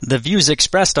The views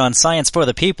expressed on Science for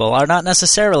the People are not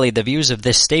necessarily the views of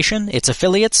this station, its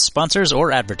affiliates, sponsors,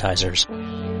 or advertisers.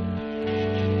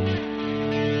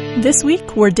 This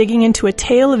week, we're digging into a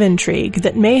tale of intrigue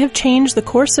that may have changed the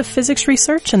course of physics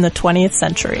research in the 20th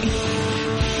century.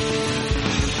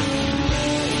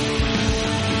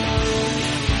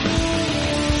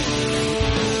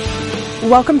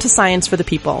 Welcome to Science for the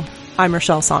People. I'm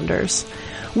Rochelle Saunders.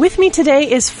 With me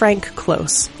today is Frank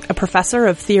Close, a professor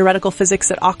of theoretical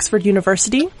physics at Oxford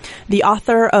University, the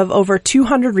author of over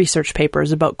 200 research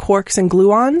papers about quarks and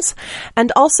gluons,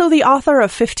 and also the author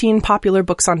of 15 popular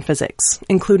books on physics,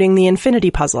 including The Infinity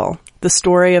Puzzle, the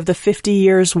story of the 50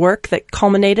 years' work that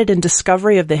culminated in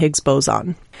discovery of the Higgs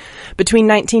boson. Between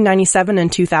 1997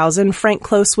 and 2000, Frank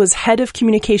Close was head of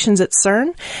communications at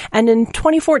CERN, and in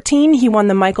 2014 he won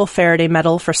the Michael Faraday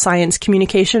Medal for Science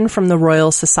Communication from the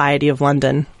Royal Society of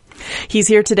London. He's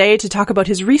here today to talk about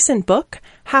his recent book,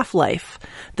 Half-Life,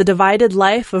 The Divided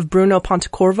Life of Bruno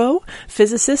Pontecorvo,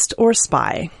 Physicist or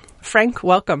Spy. Frank,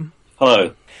 welcome.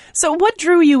 Hello. So what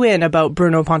drew you in about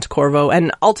Bruno Pontecorvo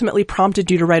and ultimately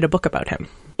prompted you to write a book about him?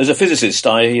 As a physicist,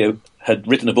 I had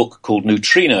written a book called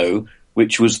Neutrino,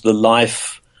 which was the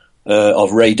life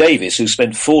of Ray Davis, who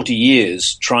spent 40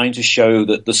 years trying to show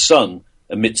that the sun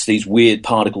emits these weird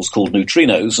particles called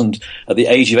neutrinos, and at the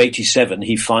age of 87,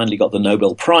 he finally got the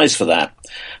Nobel Prize for that.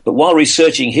 But while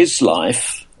researching his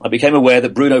life, I became aware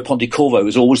that Bruno Pontecorvo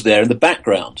was always there in the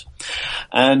background.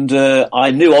 And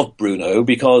I knew of Bruno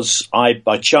because I,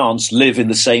 by chance, live in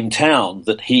the same town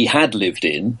that he had lived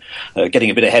in.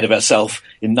 Getting a bit ahead of ourselves,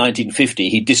 in 1950,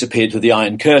 he disappeared through the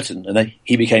Iron Curtain, and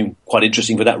he became quite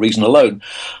interesting for that reason alone.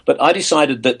 But I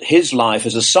decided that his life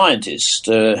as a scientist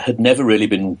had never really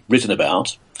been written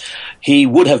about. He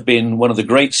would have been one of the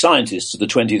great scientists of the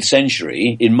 20th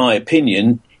century, in my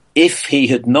opinion, if he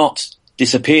had not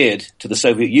disappeared to the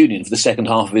Soviet Union for the second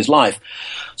half of his life.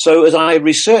 So as I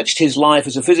researched his life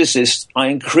as a physicist, I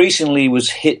increasingly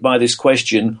was hit by this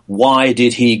question, why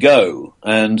did he go?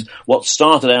 And what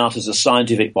started out as a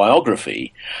scientific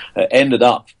biography ended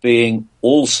up being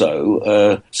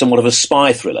also somewhat of a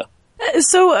spy thriller.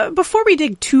 So before we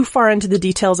dig too far into the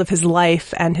details of his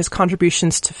life and his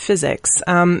contributions to physics,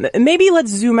 maybe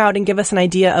let's zoom out and give us an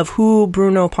idea of who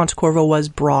Bruno Pontecorvo was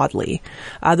broadly,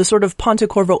 the sort of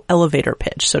Pontecorvo elevator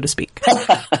pitch, so to speak.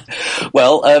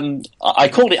 Well, I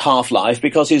called it Half-Life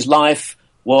because his life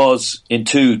was in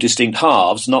two distinct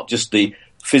halves, not just the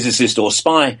physicist or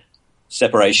spy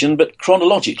separation, but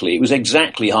chronologically, it was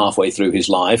exactly halfway through his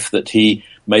life that he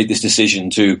made this decision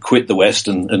to quit the West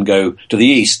and go to the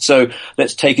East. So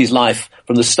let's take his life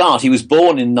from the start. He was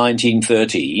born in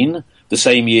 1913, the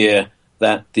same year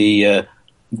that the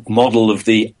model of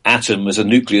the atom as a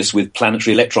nucleus with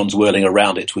planetary electrons whirling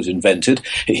around it was invented.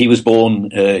 He was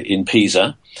born in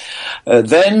Pisa.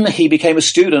 Then he became a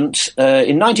student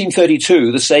in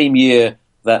 1932, the same year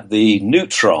that the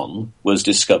neutron was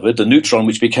discovered, the neutron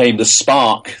which became the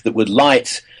spark that would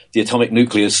light the atomic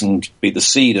nucleus and be the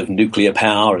seed of nuclear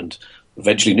power and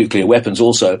eventually nuclear weapons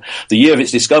also. The year of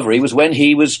its discovery was when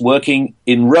he was working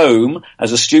in Rome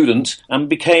as a student and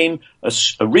became a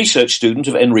research student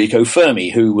of Enrico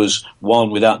Fermi, who was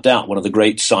without doubt, one of the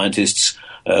great scientists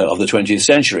of the 20th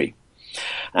century.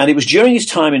 And it was during his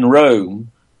time in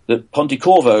Rome that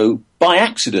Pontecorvo, by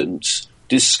accident,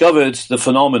 discovered the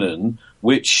phenomenon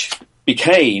which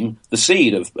became the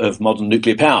seed of modern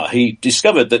nuclear power. He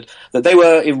discovered that they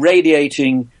were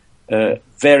irradiating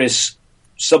various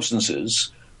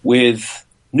substances with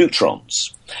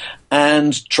neutrons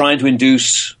and trying to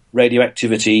induce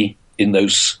radioactivity in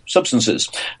those substances.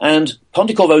 And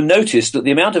Pontecorvo noticed that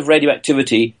the amount of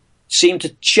radioactivity seemed to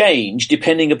change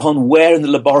depending upon where in the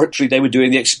laboratory they were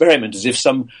doing the experiment, as if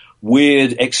some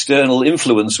weird external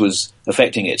influence was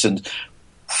affecting it. And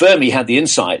Fermi had the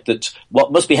insight that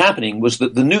what must be happening was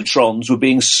that the neutrons were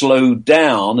being slowed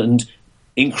down and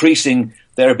increasing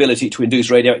their ability to induce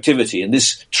radioactivity. And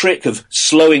this trick of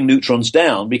slowing neutrons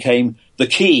down became the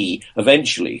key,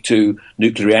 eventually, to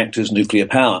nuclear reactors, nuclear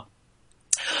power.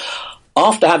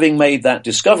 After having made that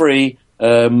discovery,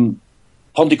 Pontecorvo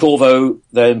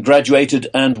then graduated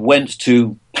and went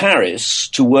to Paris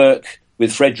to work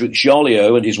with Frédéric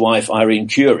Joliot and his wife Irene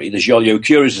Curie, the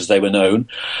Joliot-Curies as they were known.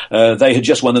 They had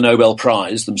just won the Nobel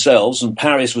Prize themselves, and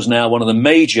Paris was now one of the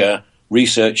major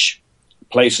research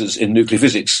places in nuclear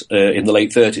physics in the late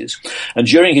 30s. And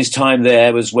during his time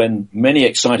there was when many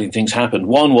exciting things happened.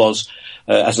 One was,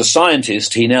 as a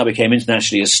scientist, he now became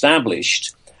internationally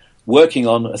established, working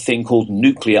on a thing called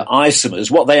nuclear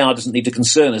isomers. What they are doesn't need to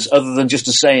concern us, other than just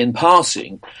to say in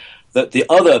passing that the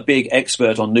other big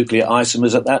expert on nuclear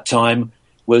isomers at that time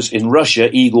was in Russia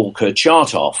Igor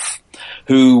Kurchatov,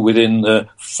 who within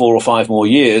 4 or 5 more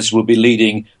years would be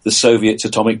leading the Soviet's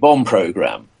atomic bomb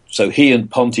program. So he and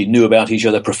Ponty knew about each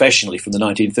other professionally from the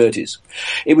 1930s.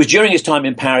 It was during his time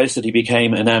in Paris that he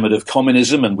became enamored of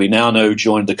communism, and we now know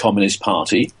joined the Communist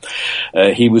Party.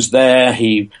 He was there,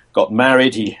 he got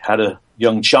married, he had a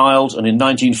young child, and in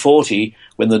 1940,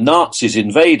 when the Nazis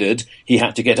invaded, he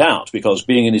had to get out, because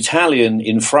being an Italian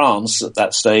in France at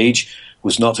that stage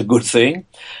was not a good thing.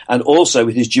 And also,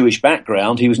 with his Jewish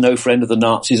background, he was no friend of the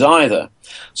Nazis either.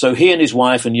 So he and his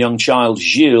wife and young child,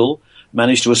 Gilles,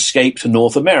 managed to escape to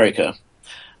North America,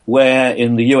 where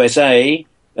in the USA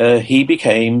he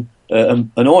became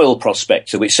an oil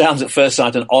prospector, which sounds at first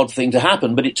sight an odd thing to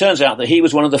happen, but it turns out that he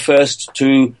was one of the first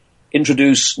to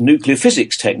introduce nuclear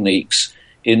physics techniques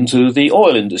into the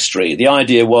oil industry. The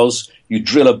idea was you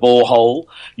drill a borehole,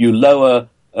 you lower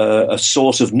a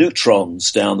source of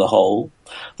neutrons down the hole,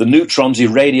 the neutrons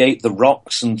irradiate the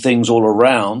rocks and things all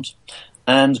around,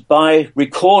 and by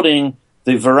recording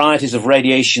the varieties of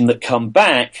radiation that come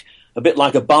back, a bit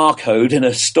like a barcode in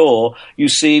a store, you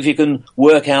see if you can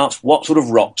work out what sort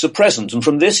of rocks are present. And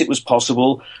from this, it was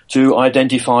possible to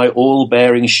identify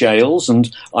oil-bearing shales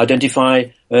and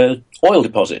identify oil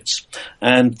deposits.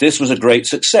 And this was a great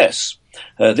success.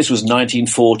 This was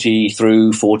 1940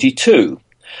 through 42.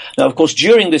 Now, of course,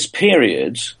 during this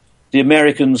period, the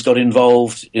Americans got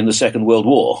involved in the Second World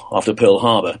War after Pearl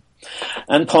Harbor.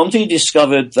 And Ponty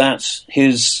discovered that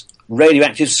his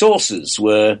radioactive sources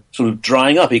were sort of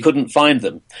drying up. He couldn't find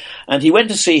them. And he went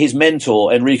to see his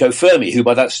mentor, Enrico Fermi, who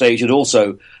by that stage had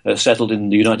also settled in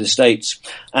the United States.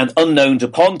 And unknown to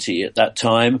Ponty at that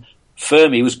time,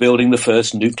 Fermi was building the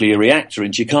first nuclear reactor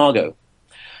in Chicago.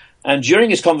 And during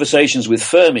his conversations with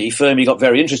Fermi, Fermi got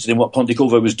very interested in what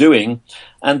Pontecorvo was doing.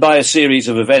 And by a series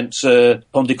of events,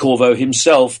 Pontecorvo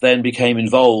himself then became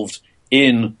involved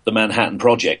in the Manhattan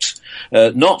Project.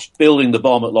 Not building the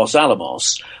bomb at Los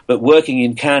Alamos, but working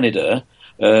in Canada,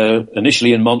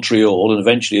 initially in Montreal and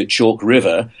eventually at Chalk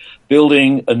River,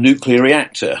 building a nuclear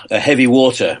reactor, a heavy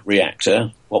water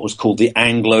reactor, what was called the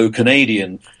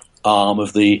Anglo-Canadian arm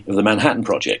of the Manhattan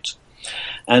Project.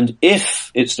 And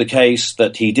if it's the case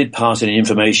that he did pass any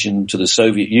information to the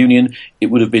Soviet Union, it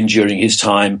would have been during his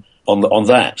time on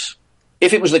that.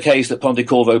 If it was the case that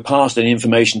Pontecorvo passed any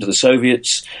information to the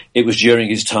Soviets, it was during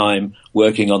his time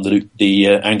working on the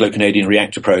Anglo-Canadian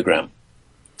reactor program.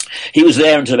 He was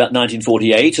there until about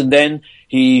 1948, and then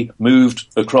he moved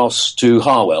across to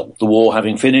Harwell. The war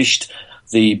having finished,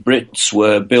 the Brits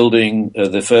were building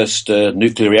the first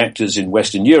nuclear reactors in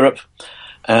Western Europe,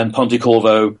 and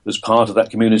Pontecorvo, as part of that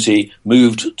community,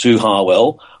 moved to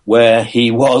Harwell, where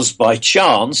he was, by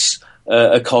chance,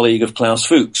 a colleague of Klaus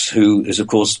Fuchs, who is, of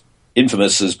course,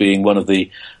 infamous as being one of the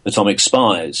atomic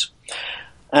spies.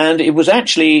 And it was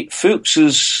actually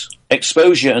Fuchs's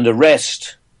exposure and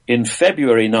arrest in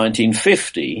February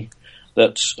 1950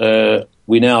 that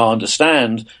we now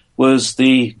understand was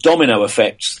the domino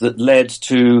effect that led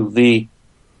to the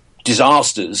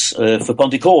disasters for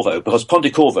Pontecorvo, because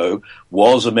Pontecorvo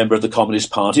was a member of the Communist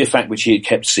Party, a fact which he had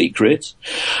kept secret.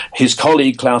 His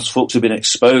colleague Klaus Fuchs had been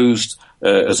exposed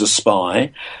as a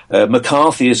spy.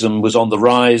 McCarthyism was on the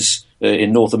rise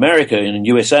in North America, in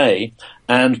USA,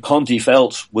 and Ponty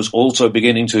felt was also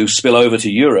beginning to spill over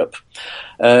to Europe.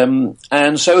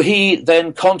 And so he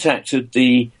then contacted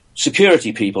the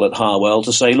security people at Harwell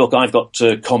to say, look, I've got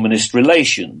communist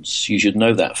relations. You should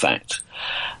know that fact.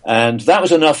 And that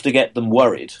was enough to get them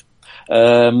worried.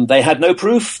 They had no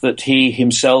proof that he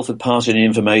himself had passed any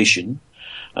information.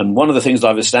 And one of the things that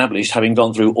I've established, having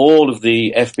gone through all of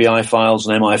the FBI files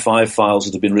and MI5 files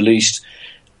that have been released,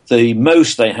 the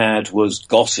most they had was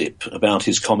gossip about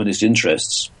his communist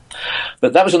interests.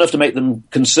 But that was enough to make them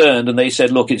concerned, and they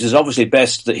said, look, it is obviously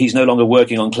best that he's no longer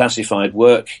working on classified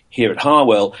work here at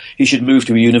Harwell. He should move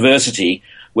to a university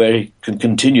where he can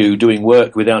continue doing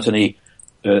work without any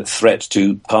threat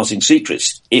to passing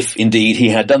secrets, if indeed he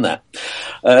had done that.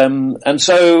 And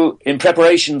so in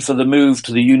preparation for the move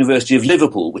to the University of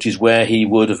Liverpool, which is where he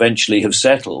would eventually have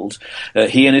settled,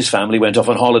 he and his family went off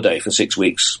on holiday for 6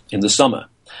 weeks in the summer.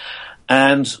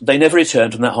 And they never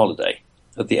returned from that holiday.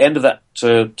 At the end of that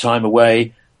time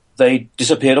away, they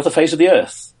disappeared off the face of the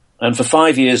earth. And for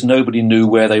 5 years, nobody knew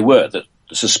where they were. The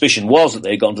suspicion was that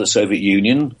they had gone to the Soviet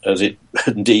Union, as it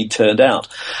indeed turned out.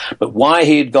 But why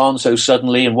he had gone so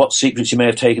suddenly and what secrets he may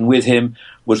have taken with him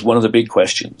was one of the big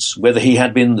questions. Whether he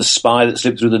had been the spy that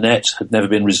slipped through the net had never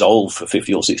been resolved for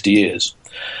 50 or 60 years.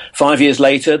 5 years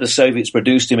later, the Soviets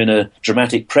produced him in a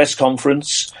dramatic press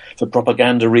conference for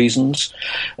propaganda reasons.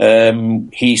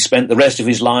 He spent the rest of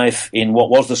his life in what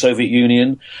was the Soviet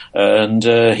Union, and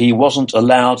he wasn't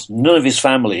allowed, none of his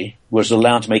family was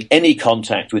allowed to make any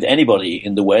contact with anybody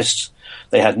in the West.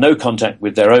 They had no contact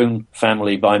with their own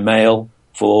family by mail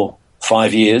for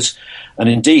 5 years, and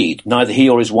indeed, neither he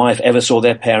or his wife ever saw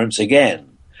their parents again.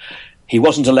 He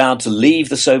wasn't allowed to leave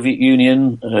the Soviet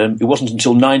Union. It wasn't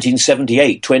until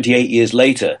 1978, 28 years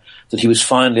later, that he was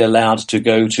finally allowed to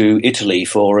go to Italy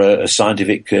for a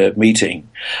scientific meeting.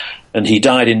 And he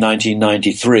died in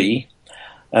 1993.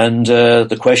 And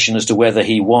the question as to whether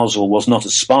he was or was not a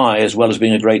spy, as well as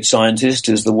being a great scientist,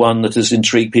 is the one that has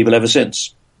intrigued people ever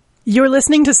since. You're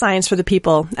listening to Science for the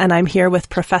People, and I'm here with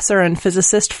professor and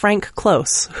physicist Frank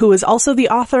Close, who is also the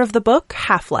author of the book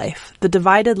Half-Life, The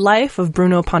Divided Life of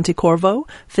Bruno Pontecorvo,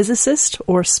 Physicist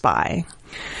or Spy.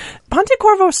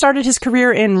 Pontecorvo started his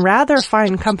career in rather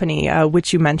fine company,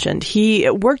 which you mentioned. He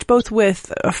worked both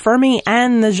with Fermi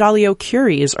and the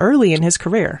Joliot-Curies early in his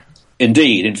career.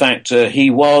 Indeed. In fact, he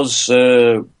was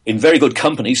in very good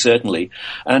company, certainly,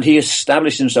 and he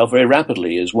established himself very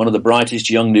rapidly as one of the brightest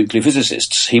young nuclear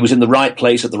physicists. He was in the right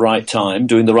place at the right time,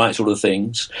 doing the right sort of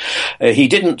things.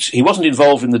 He wasn't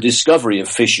involved in the discovery of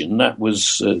fission. That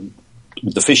was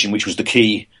the fission, which was the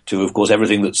key to, of course,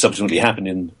 everything that subsequently happened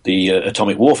in the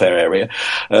atomic warfare area.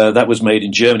 That was made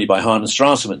in Germany by Hahn and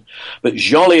Strassmann. But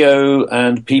Joliot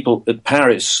and people at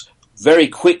Paris very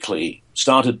quickly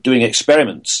started doing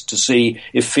experiments to see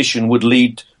if fission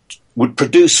would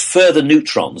produce further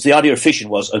neutrons. The idea of fission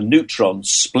was a neutron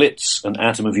splits an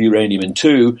atom of uranium in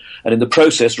two, and in the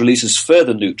process releases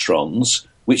further neutrons,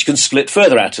 which can split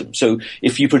further atoms. So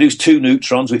if you produce two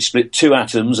neutrons, which split two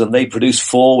atoms, and they produce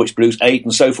four, which produce eight,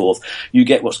 and so forth, you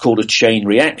get what's called a chain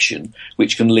reaction,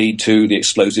 which can lead to the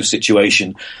explosive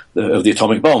situation of the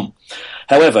atomic bomb.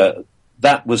 However,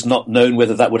 that was not known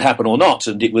whether that would happen or not,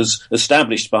 and it was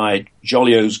established by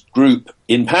Joliot's group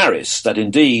in Paris that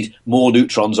indeed more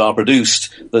neutrons are produced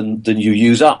than you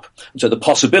use up. And so the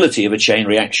possibility of a chain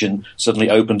reaction suddenly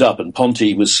opened up, and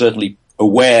Ponte was certainly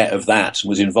aware of that and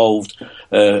was involved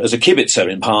as a kibitzer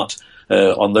in part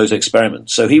on those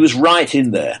experiments. So he was right in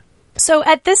there. So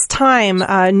at this time,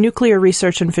 nuclear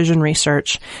research and fission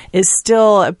research is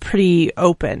still pretty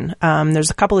open.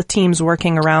 There's a couple of teams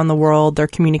working around the world. They're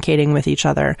communicating with each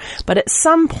other. But at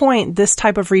some point, this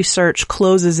type of research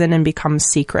closes in and becomes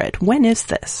secret. When is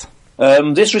this?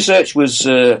 This research was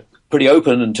pretty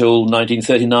open until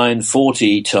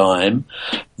 1939-40 time.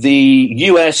 The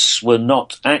US were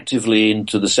not actively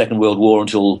into the Second World War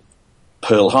until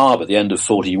Pearl Harbor at the end of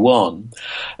 41.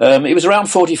 It was around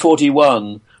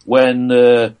 40-41 when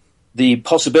the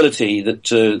possibility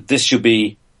that this should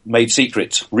be made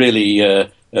secret really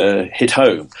hit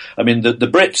home. I mean, the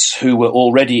Brits, who were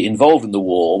already involved in the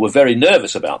war, were very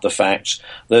nervous about the fact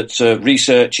that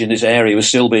research in this area was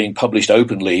still being published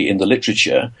openly in the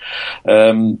literature.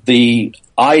 The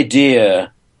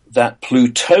idea that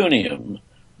plutonium,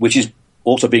 which is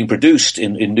also being produced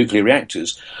in nuclear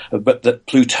reactors, but that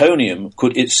plutonium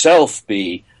could itself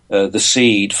be the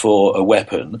seed for a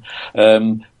weapon.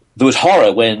 There was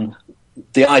horror when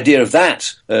the idea of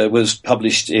that was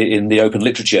published in the open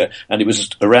literature, and it was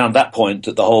around that point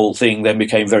that the whole thing then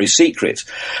became very secret.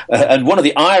 And one of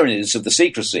the ironies of the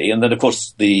secrecy, and then of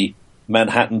course the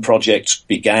Manhattan Project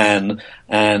began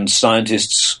and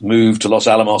scientists moved to Los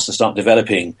Alamos to start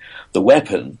developing the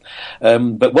weapon.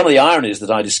 But one of the ironies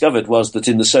that I discovered was that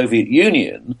in the Soviet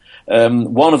Union,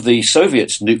 one of the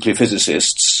Soviet nuclear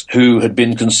physicists who had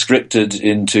been conscripted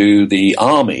into the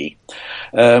army,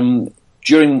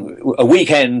 during a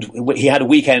weekend, he had a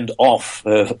weekend off,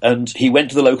 and he went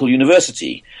to the local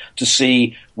university to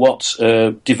see what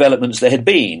developments there had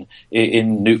been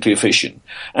in nuclear fission.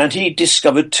 And he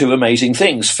discovered two amazing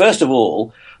things. First of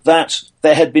all, that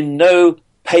there had been no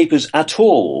papers at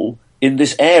all in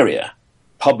this area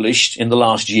published in the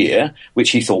last year,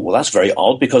 which he thought, well, that's very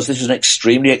odd because this is an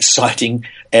extremely exciting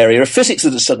area of physics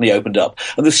that has suddenly opened up.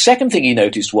 And the second thing he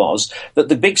noticed was that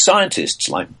the big scientists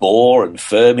like Bohr and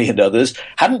Fermi and others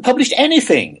hadn't published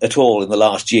anything at all in the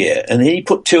last year. And he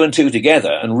put two and two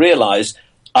together and realized,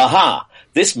 aha,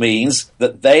 this means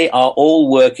that they are all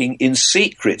working in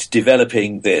secret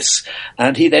developing this.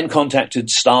 And he then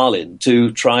contacted Stalin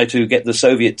to try to get the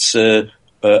Soviets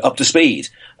up to speed.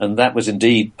 And that was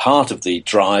indeed part of the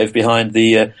drive behind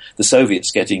the Soviets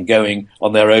getting going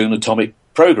on their own atomic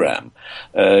program.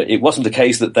 It wasn't the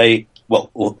case that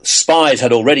spies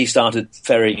had already started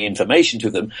ferrying information to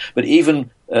them, but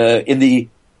even in the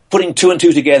putting two and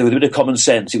two together with a bit of common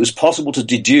sense, it was possible to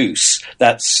deduce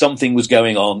that something was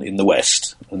going on in the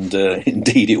West. And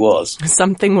indeed it was.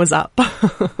 Something was up.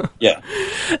 Yeah.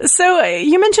 So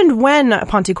you mentioned when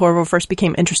Pontecorvo first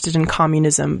became interested in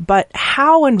communism, but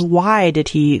how and why did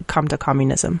he come to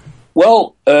communism?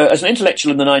 Well, as an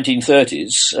intellectual in the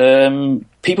 1930s,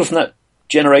 people from that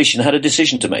generation had a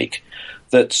decision to make.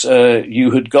 That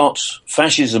you had got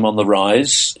fascism on the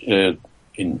rise,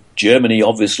 in Germany,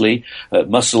 obviously,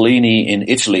 Mussolini in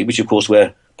Italy, which of course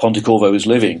where Pontecorvo was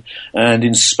living, and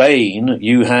in Spain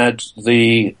you had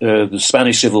the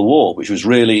Spanish Civil War, which was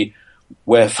really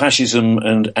where fascism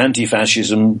and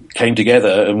anti-fascism came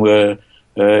together and were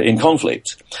in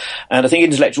conflict. And I think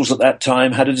intellectuals at that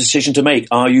time had a decision to make.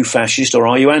 Are you fascist or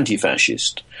are you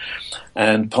anti-fascist?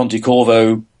 And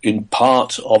Pontecorvo, in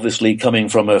part, obviously coming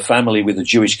from a family with a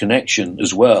Jewish connection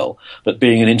as well, but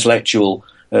being an intellectual,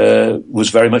 was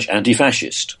very much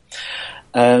anti-fascist.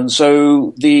 And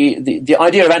so the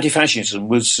idea of anti-fascism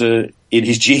was in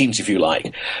his genes, if you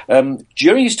like.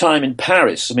 During his time in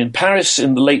Paris, Paris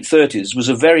in the late 30s was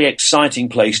a very exciting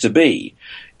place to be.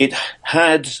 It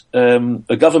had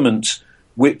a government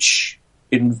which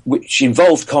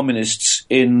involved communists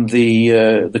in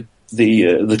the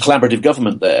collaborative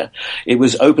government there. It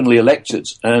was openly elected,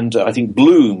 and I think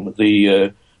Blum,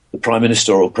 the prime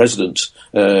minister or president,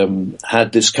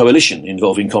 had this coalition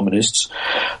involving communists.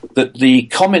 That the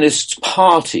Communist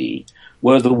Party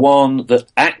were the one that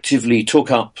actively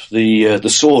took up the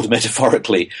sword,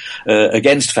 metaphorically,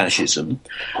 against fascism,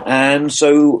 and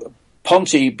so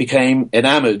Ponte became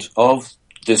enamoured of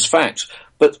this fact.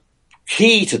 But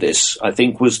key to this, I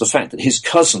think, was the fact that his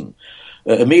cousin,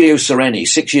 Emilio Sereni,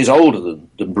 6 years older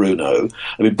than Bruno.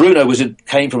 Bruno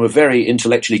came from a very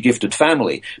intellectually gifted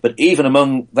family, but even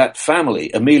among that family,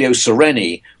 Emilio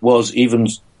Sereni was even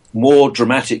more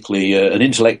dramatically an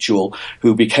intellectual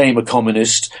who became a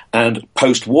communist and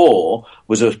post-war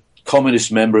was a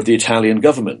communist member of the Italian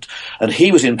government. And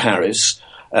he was in Paris,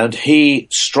 and he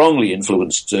strongly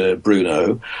influenced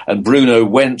Bruno, and Bruno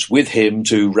went with him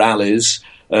to rallies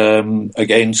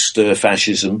against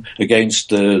fascism, against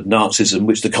Nazism,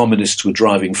 which the communists were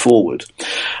driving forward.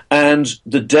 And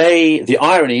the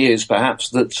irony is perhaps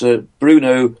that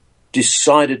Bruno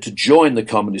decided to join the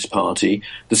Communist Party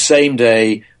the same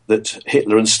day that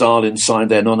Hitler and Stalin signed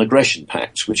their non-aggression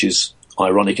pact, which is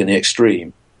ironic in the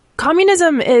extreme.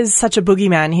 Communism is such a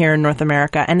boogeyman here in North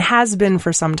America and has been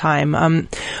for some time.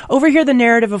 Over here, the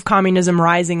narrative of communism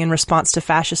rising in response to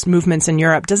fascist movements in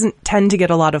Europe doesn't tend to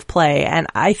get a lot of play. And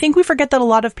I think we forget that a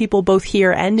lot of people both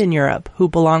here and in Europe who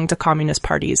belong to communist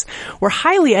parties were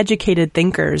highly educated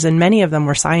thinkers, and many of them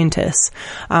were scientists.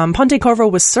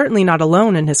 Pontecorvo was certainly not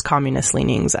alone in his communist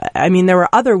leanings. There were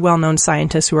other well-known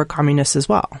scientists who were communists as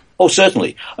well. Oh,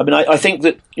 certainly. I think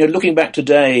that, looking back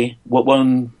today, what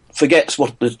one forgets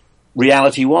what the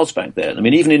reality was back then.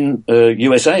 Even in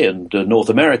USA and North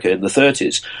America in the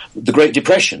 30s, the Great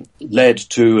Depression led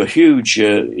to a huge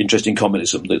interest in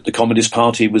communism. The Communist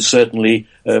Party was certainly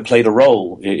played a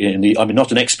role in the. I'm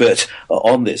not an expert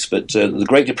on this, but the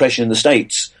Great Depression in the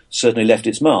States certainly left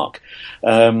its mark.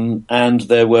 And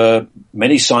there were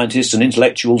many scientists and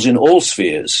intellectuals in all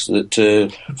spheres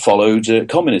that followed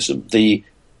communism.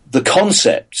 The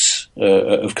concepts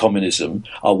of communism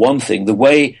are one thing. The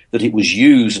way that it was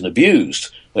used and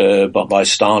abused by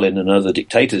Stalin and other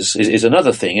dictators is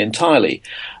another thing entirely.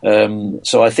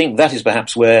 So I think that is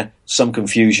perhaps where some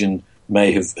confusion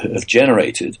may have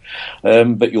generated.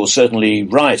 But you're certainly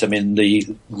right.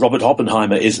 The Robert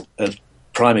Oppenheimer is a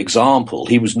prime example.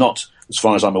 He was not, as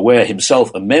far as I'm aware,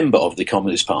 himself a member of the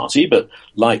Communist Party, but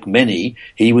like many,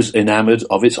 he was enamoured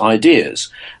of its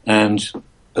ideas. And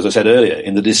as I said earlier,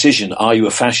 in the decision, are you a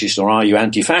fascist or are you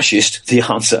anti-fascist, the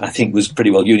answer, I think, was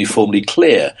pretty well uniformly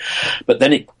clear. But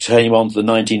then it came on to the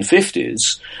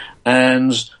 1950s,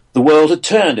 and the world had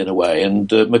turned in a way, and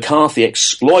McCarthy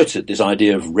exploited this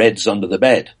idea of Reds under the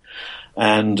bed,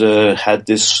 and had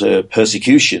this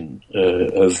persecution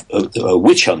of a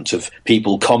witch hunt of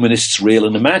people, communists real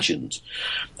and imagined.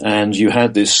 And you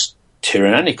had this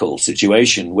tyrannical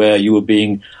situation where you were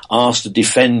being asked to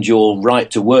defend your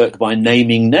right to work by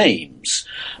naming names.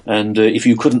 And if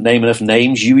you couldn't name enough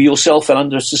names, you yourself fell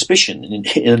under suspicion.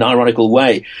 In an ironical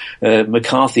way,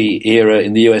 McCarthy era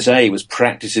in the USA was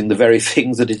practicing the very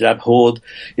things that it abhorred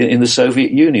in the Soviet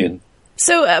Union.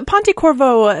 So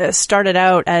Pontecorvo started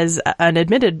out as an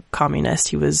admitted communist.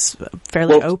 He was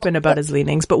fairly open about his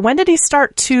leanings. But when did he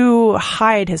start to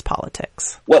hide his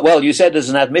politics? Well, you said as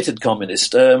an admitted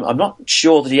communist. I'm not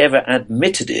sure that he ever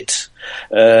admitted it.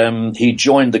 He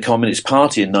joined the Communist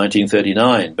Party in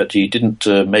 1939, but he didn't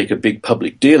make a big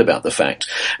public deal about the fact.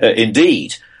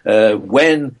 Indeed,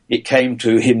 when it came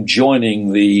to him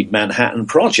joining the Manhattan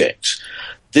Project.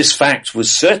 This fact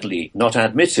was certainly not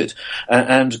admitted.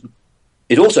 And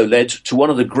it also led to one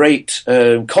of the great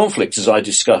conflicts, as I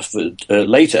discovered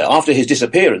later. After his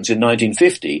disappearance in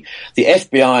 1950, the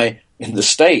FBI in the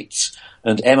States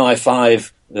and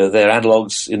MI5, their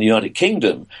analogues in the United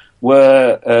Kingdom,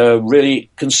 were really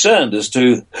concerned as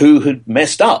to who had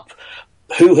messed up,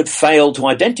 who had failed to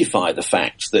identify the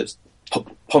fact that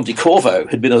Pontecorvo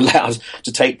had been allowed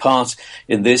to take part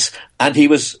in this, and he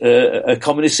was a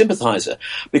communist sympathizer.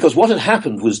 Because what had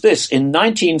happened was this: in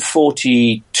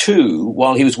 1942,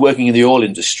 while he was working in the oil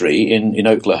industry in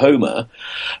Oklahoma,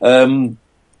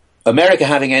 America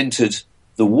having entered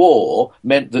the war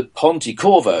meant that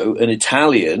Pontecorvo, an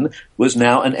Italian, was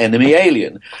now an enemy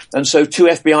alien. And so 2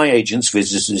 FBI agents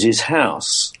visited his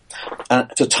house.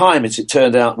 At a time, as it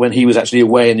turned out, when he was actually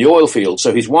away in the oil field,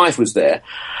 so his wife was there,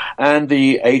 and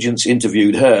the agents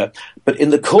interviewed her. But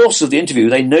in the course of the interview,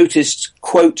 they noticed,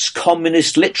 quotes,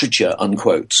 communist literature,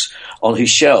 unquotes, on his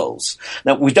shelves.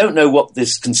 Now, we don't know what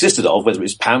this consisted of, whether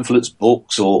it's pamphlets,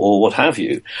 books, or what have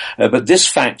you, but this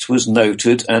fact was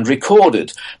noted and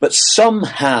recorded, but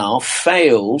somehow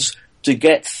failed to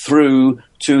get through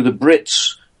to the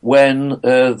Brits when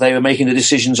they were making the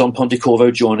decisions on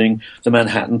Pontecorvo joining the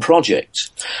Manhattan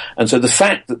Project. And so the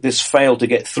fact that this failed to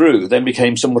get through then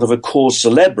became somewhat of a cause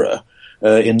célèbre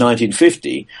in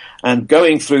 1950. And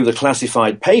going through the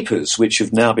classified papers, which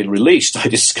have now been released, I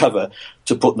discover,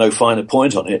 to put no finer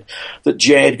point on it, that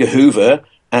J. Edgar Hoover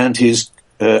and his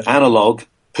analogue,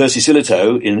 Percy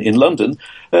Sillitoe in London,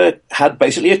 had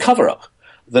basically a cover-up.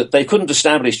 That they couldn't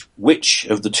establish which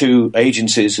of the 2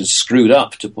 agencies had screwed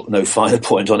up, to put no finer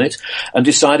point on it, and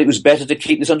decided it was better to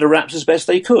keep this under wraps as best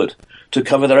they could, to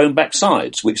cover their own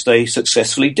backsides, which they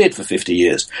successfully did for 50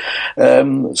 years.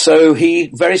 So he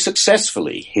very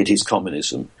successfully hid his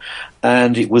communism.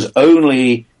 And it was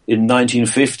only in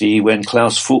 1950 when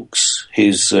Klaus Fuchs,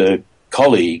 his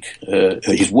colleague,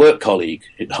 his work colleague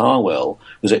at Harwell,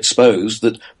 was exposed,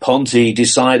 that Ponte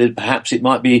decided perhaps it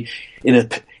might be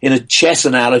in a chess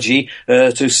analogy,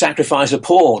 to sacrifice a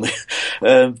pawn,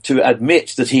 to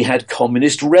admit that he had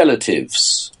communist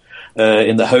relatives,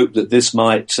 in the hope that this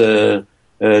might take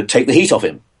the heat off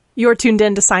him. You're tuned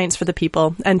in to Science for the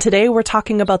People, and today we're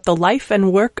talking about the life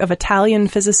and work of Italian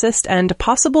physicist and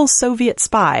possible Soviet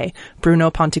spy,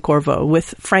 Bruno Pontecorvo,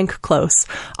 with Frank Close,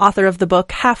 author of the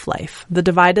book Half-Life, The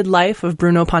Divided Life of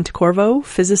Bruno Pontecorvo,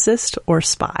 Physicist or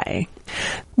Spy.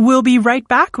 We'll be right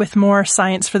back with more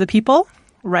Science for the People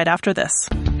right after this.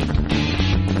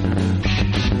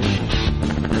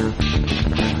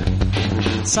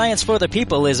 Science for the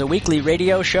People is a weekly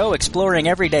radio show exploring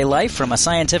everyday life from a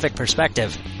scientific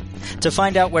perspective. To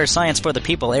find out where Science for the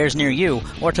People airs near you,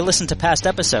 or to listen to past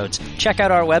episodes, check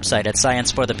out our website at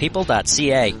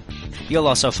scienceforthepeople.ca. You'll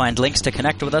also find links to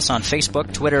connect with us on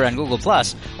Facebook, Twitter, and Google+,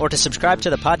 or to subscribe to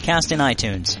the podcast in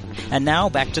iTunes. And now,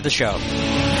 back to the show.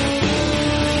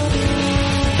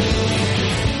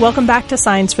 Welcome back to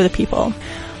Science for the People.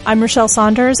 I'm Rochelle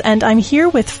Saunders, and I'm here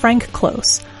with Frank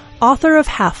Close, author of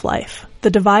Half-Life,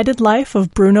 The Divided Life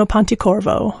of Bruno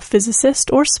Pontecorvo,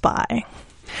 Physicist or Spy.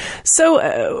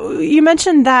 So you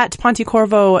mentioned that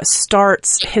Pontecorvo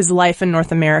starts his life in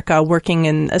North America working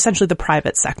in essentially the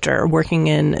private sector, working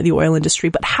in the oil industry.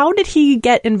 But how did he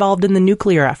get involved in the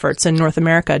nuclear efforts in North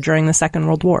America during the Second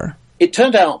World War? It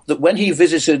turned out that when he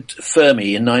visited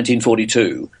Fermi in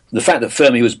 1942, the fact that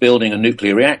Fermi was building a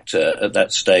nuclear reactor at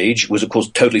that stage was, of course,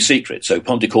 totally secret. So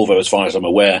Pontecorvo, as far as I'm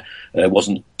aware,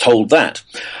 wasn't told that.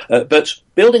 But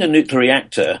building a nuclear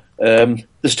reactor,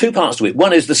 there's 2 parts to it.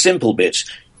 One is the simple bit.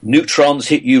 Neutrons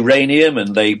hit uranium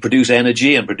and they produce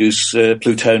energy and produce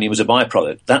plutonium as a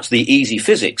byproduct. That's the easy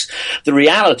physics. The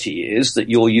reality is that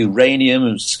your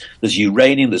uranium,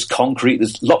 there's concrete,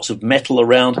 there's lots of metal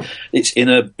around, it's in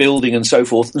a building and so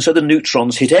forth. And so the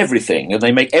neutrons hit everything and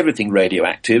they make everything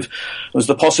radioactive. There's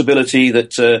the possibility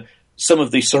that some of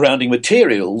the surrounding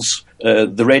materials,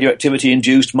 the radioactivity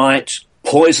induced, might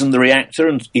poison the reactor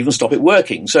and even stop it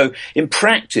working. So in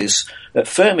practice,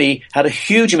 Fermi had a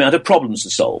huge amount of problems to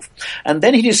solve. And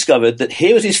then he discovered that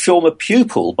here was his former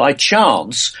pupil, by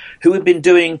chance, who had been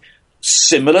doing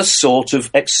similar sort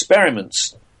of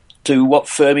experiments to what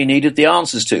Fermi needed the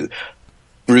answers to.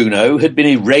 Bruno had been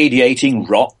irradiating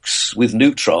rocks with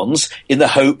neutrons in the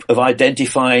hope of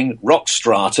identifying rock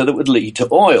strata that would lead to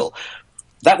oil.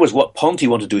 That was what Ponte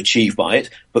wanted to achieve by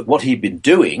it, but what he'd been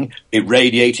doing,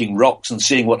 irradiating rocks and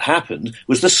seeing what happened,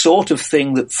 was the sort of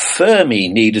thing that Fermi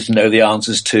needed to know the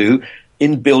answers to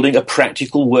in building a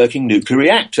practical working nuclear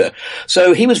reactor.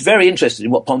 So he was very interested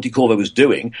in what Pontecorvo was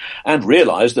doing and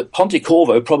realized that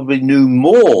Pontecorvo probably knew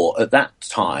more at that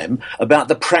time about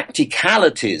the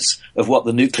practicalities of what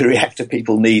the nuclear reactor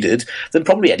people needed than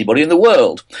probably anybody in the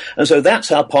world. And so that's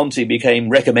how Ponte became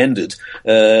recommended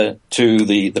to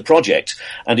the project.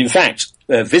 And in fact,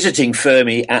 visiting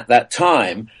Fermi at that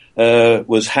time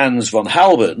was Hans von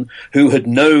Halban, who had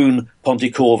known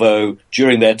Pontecorvo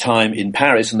during their time in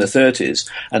Paris in the 30s.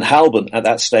 And Halban, at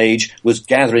that stage, was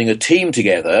gathering a team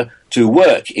together to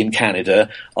work in Canada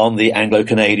on the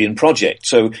Anglo-Canadian project.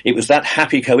 So it was that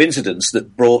happy coincidence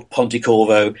that brought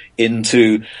Pontecorvo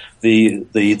into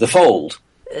the fold.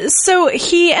 So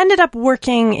he ended up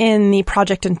working in the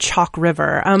project in Chalk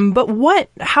River. But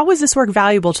how was this work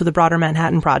valuable to the broader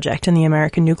Manhattan Project and the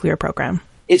American nuclear program?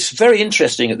 It's very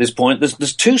interesting at this point.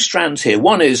 There's two strands here.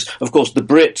 One is, of course, the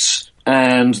Brits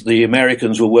and the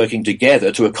Americans were working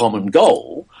together to a common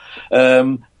goal.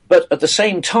 But at the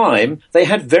same time, they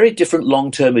had very different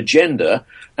long-term agenda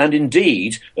and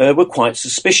indeed were quite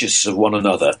suspicious of one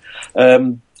another.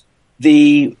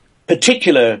 The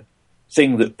particular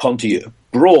thing that Ponte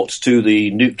brought to the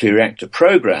nuclear reactor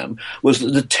program was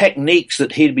that the techniques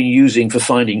that he'd been using for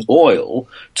finding oil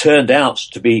turned out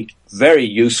to be very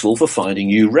useful for finding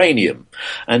uranium.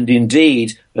 And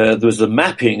indeed, there was the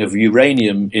mapping of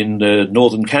uranium in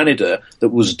northern Canada that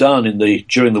was done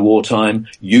during the wartime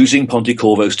using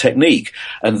Pontecorvo's technique.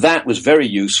 And that was very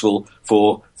useful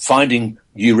for finding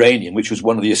uranium, which was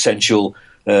one of the essential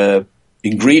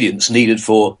ingredients needed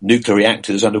for nuclear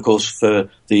reactors and, of course, for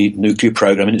the nuclear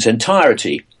program in its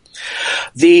entirety.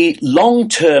 The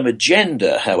long-term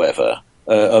agenda, however,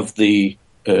 of the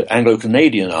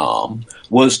Anglo-Canadian arm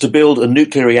was to build a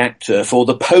nuclear reactor for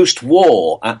the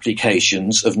post-war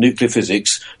applications of nuclear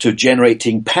physics to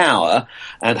generating power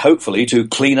and hopefully to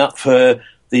clean up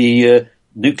the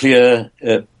nuclear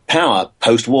power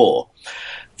post-war.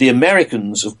 The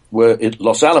Americans were at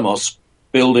Los Alamos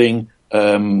building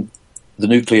the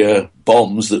nuclear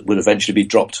bombs that would eventually be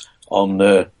dropped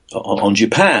on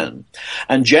Japan.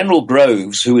 And General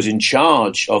Groves, who was in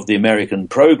charge of the American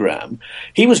program,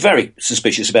 he was very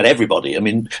suspicious about everybody. I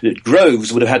mean,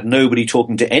 Groves would have had nobody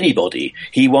talking to anybody.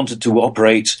 He wanted to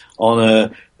operate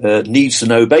on a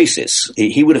needs-to-know basis.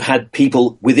 He would have had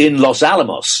people within Los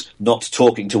Alamos not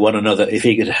talking to one another if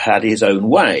he had had his own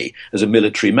way as a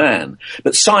military man.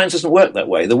 But science doesn't work that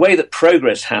way. The way that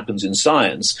progress happens in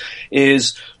science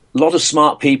is a lot of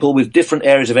smart people with different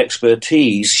areas of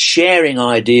expertise sharing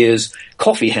ideas,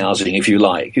 coffee housing, if you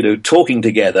like, talking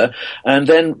together, and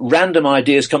then random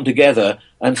ideas come together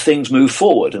and things move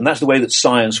forward. And that's the way that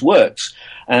science works.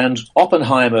 And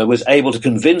Oppenheimer was able to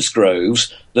convince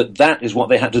Groves that that is what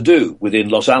they had to do within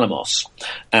Los Alamos.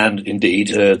 And indeed,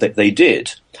 they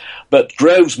did. But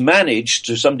Groves managed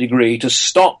to some degree to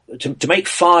to make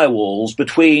firewalls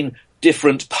between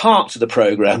different parts of the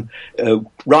program,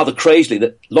 rather crazily,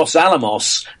 that Los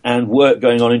Alamos and work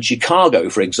going on in Chicago,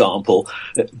 for example,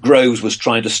 Groves was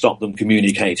trying to stop them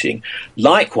communicating.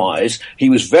 Likewise, he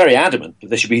was very adamant that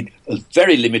there should be a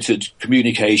very limited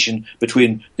communication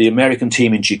between the American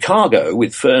team in Chicago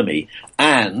with Fermi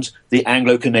and the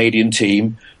Anglo-Canadian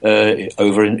team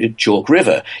over in Chalk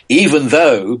River, even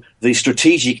though the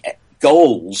strategic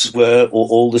goals were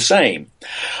all the same.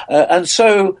 And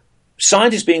so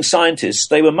scientists being scientists,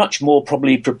 they were much more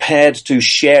probably prepared to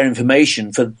share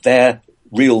information for their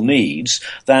real needs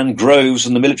than Groves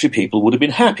and the military people would have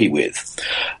been happy with.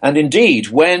 And indeed,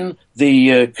 when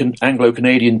the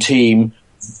Anglo-Canadian team,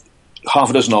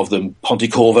 half a dozen of them,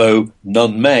 Pontecorvo,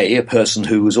 Nunn May, a person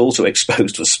who was also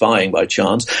exposed to spying by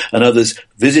chance, and others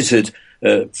visited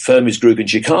Fermi's group in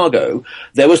Chicago,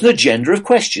 there was an agenda of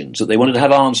questions that they wanted to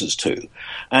have answers to.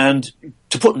 And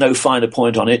to put no finer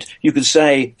point on it, you could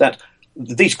say that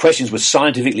these questions were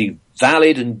scientifically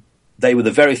valid and they were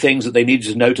the very things that they needed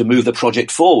to know to move the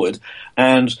project forward.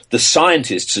 And the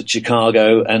scientists at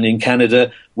Chicago and in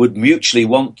Canada would mutually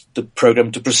want the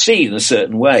program to proceed in a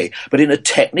certain way. But in a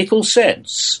technical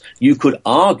sense, you could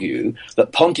argue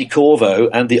that Pontecorvo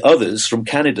and the others from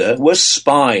Canada were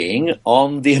spying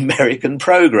on the American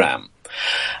program.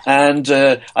 And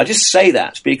I just say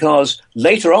that because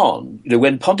later on,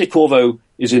 when Pontecorvo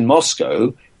is in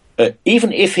Moscow,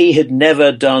 even if he had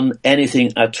never done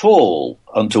anything at all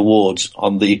untowards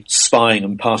on the spying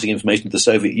and passing information to the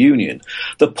Soviet Union,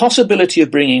 the possibility of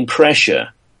bringing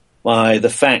pressure by the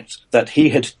fact that he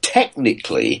had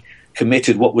technically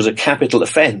committed what was a capital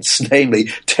offence,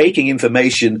 namely taking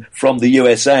information from the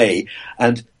USA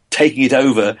and taking it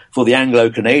over for the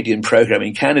Anglo-Canadian program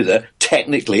in Canada,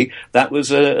 technically that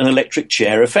was an electric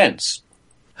chair offence.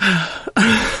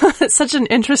 such an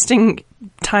interesting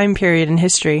time period in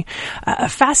history.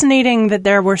 Fascinating that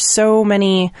there were so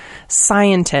many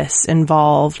scientists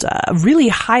involved, really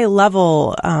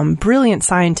high-level, brilliant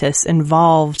scientists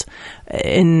involved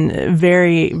in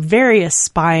various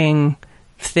spying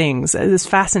things. This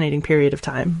fascinating period of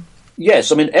time.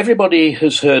 Yes, I mean, everybody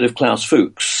has heard of Klaus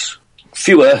Fuchs.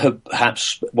 Fewer have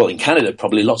perhaps, well, in Canada,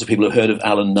 probably lots of people have heard of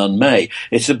Alan Nunn May.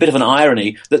 It's a bit of an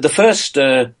irony that the first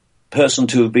person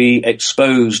to be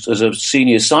exposed as a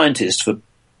senior scientist for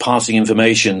passing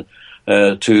information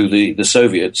to the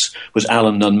Soviets was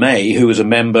Alan Nunn May, who was a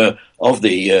member of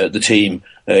the team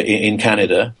in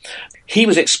Canada. He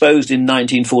was exposed in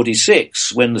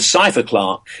 1946 when the cipher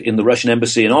clerk in the Russian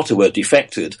embassy in Ottawa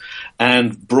defected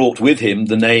and brought with him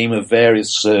the name of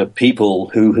various people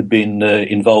who had been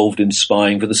involved in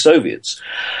spying for the Soviets.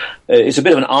 It's a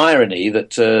bit of an irony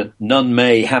that Nunn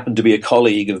May happened to be a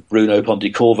colleague of Bruno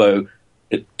Pontecorvo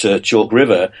at Chalk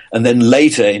River, and then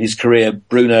later in his career,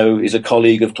 Bruno is a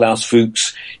colleague of Klaus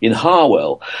Fuchs in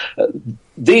Harwell.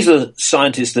 These are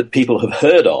scientists that people have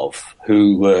heard of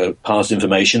who passed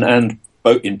information, and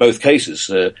in both cases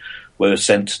were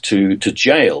sent to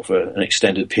jail for an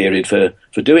extended period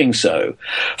for doing so.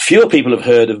 Fewer people have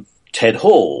heard of Ted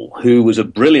Hall, who was a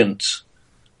brilliant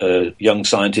young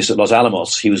scientist at Los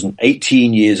Alamos. He was an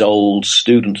 18-year-old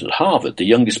student at Harvard, the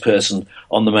youngest person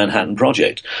on the Manhattan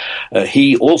Project.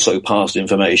 He also passed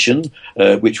information,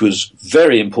 which was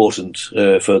very important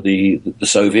for the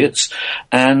Soviets,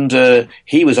 and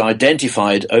he was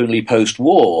identified only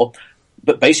post-war,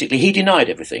 but basically he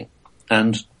denied everything,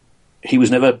 and he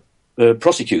was never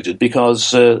prosecuted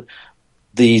because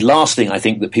the last thing I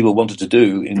think that people wanted to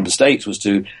do in the States was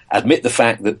to admit the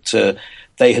fact that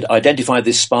they had identified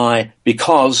this spy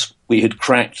because we had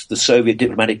cracked the Soviet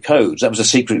diplomatic codes. That was a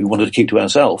secret we wanted to keep to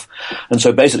ourselves. And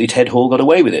so basically Ted Hall got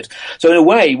away with it. So in a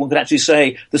way, one could actually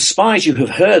say the spies you have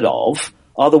heard of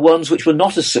are the ones which were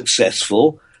not as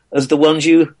successful as the ones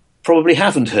you probably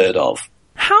haven't heard of.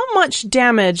 How much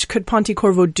damage could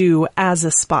Pontecorvo do as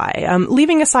a spy?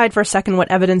 Leaving aside for a second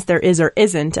what evidence there is or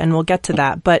isn't, and we'll get to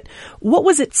that, but what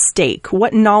was at stake?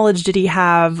 What knowledge did he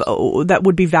have that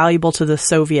would be valuable to the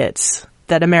Soviets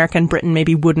that America and Britain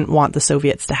maybe wouldn't want the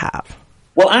Soviets to have?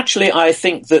 Well, actually, I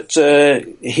think that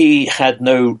he had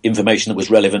no information that was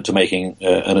relevant to making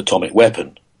an atomic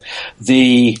weapon.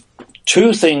 The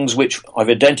two things which I've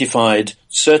identified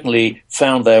certainly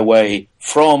found their way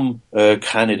from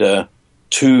Canada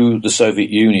to the Soviet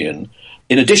Union.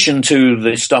 In addition to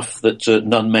the stuff that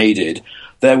Nunn May did,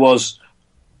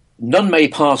 Nunn May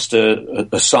passed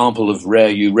a sample of rare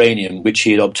uranium which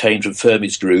he had obtained from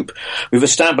Fermi's group. We've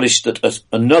established that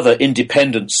another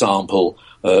independent sample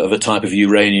of a type of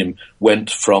uranium went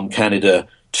from Canada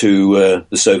to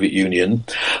the Soviet Union.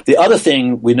 The other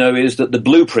thing we know is that the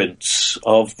blueprints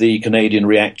of the Canadian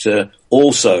reactor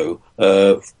also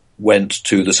went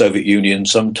to the Soviet Union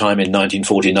sometime in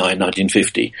 1949,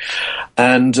 1950.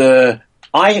 And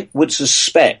I would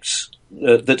suspect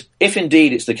that if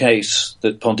indeed it's the case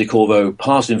that Pontecorvo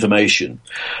passed information,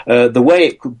 the way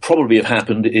it could probably have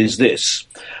happened is this.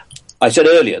 I said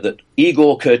earlier that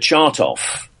Igor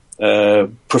Kurchatov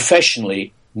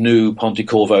professionally knew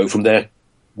Pontecorvo from their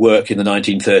work in the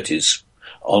 1930s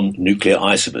on nuclear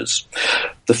isomers.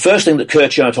 The first thing that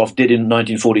Kurchatov did in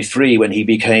 1943 when he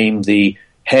became the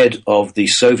head of the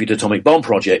Soviet atomic bomb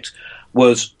project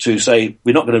was to say,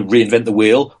 we're not going to reinvent the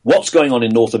wheel. What's going on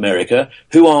in North America?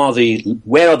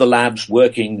 Where are the labs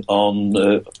working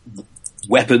on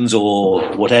weapons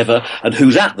or whatever, and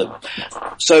who's at them?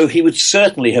 So he would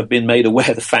certainly have been made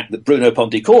aware of the fact that Bruno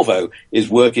Pontecorvo is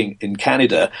working in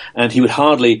Canada, and he would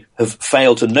hardly have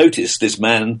failed to notice this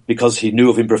man because he knew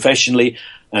of him professionally,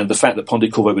 and the fact that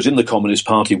Pontecorvo was in the Communist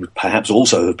Party would perhaps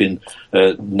also have been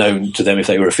known to them if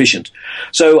they were efficient.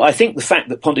 So I think the fact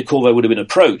that Pontecorvo would have been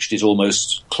approached is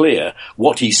almost clear.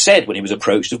 What he said when he was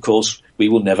approached, of course, we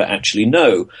will never actually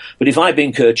know. But if I'd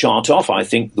been Kurchatov, I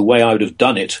think the way I would have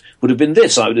done it would have been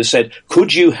this. I would have said,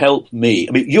 could you help me?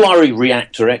 I mean, you are a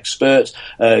reactor expert,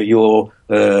 you're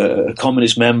a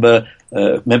communist member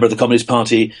of the Communist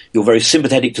Party, you're very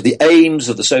sympathetic to the aims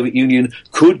of the Soviet Union.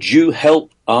 Could you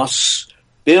help us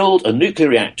build a nuclear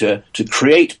reactor to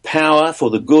create power for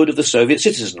the good of the Soviet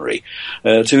citizenry,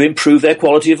 to improve their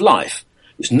quality of life?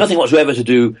 It's nothing whatsoever to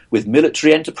do with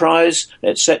military enterprise,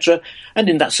 etc. And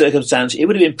in that circumstance, it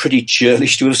would have been pretty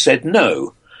churlish to have said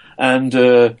no. And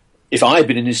if I had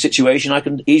been in this situation, I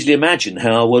can easily imagine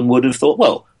how one would have thought,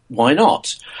 well, why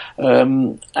not?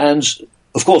 And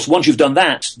of course, once you've done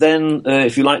that, then,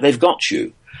 if you like, they've got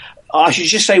you. I should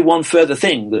just say one further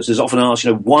thing that is often asked,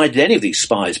 why did any of these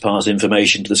spies pass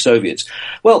information to the Soviets?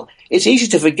 Well, it's easy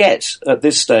to forget at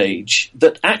this stage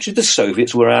that actually the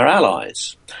Soviets were our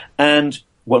allies. And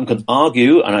one can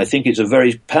argue, and I think it's a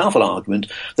very powerful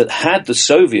argument, that had the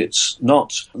Soviets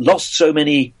not lost so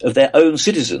many of their own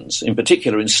citizens, in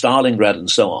particular in Stalingrad and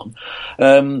so on,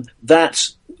 that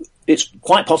it's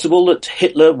quite possible that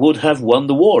Hitler would have won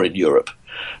the war in Europe.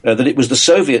 That it was the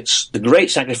Soviets, the great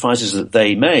sacrifices that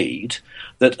they made,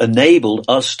 that enabled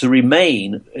us to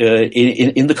remain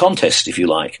in the contest, if you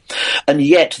like. And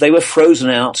yet they were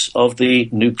frozen out of the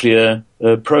nuclear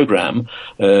program.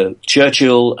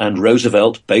 Churchill and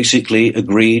Roosevelt basically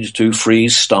agreed to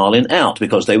freeze Stalin out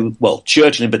because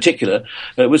Churchill in particular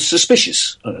was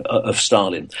suspicious of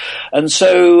Stalin. And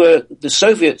so the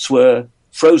Soviets were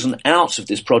frozen out of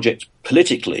this project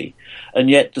politically, and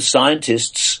yet the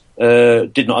scientists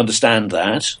did not understand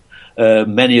that.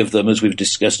 Many of them, as we've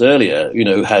discussed earlier,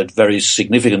 had very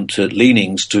significant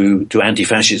leanings to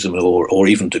anti-fascism or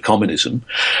even to communism,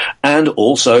 and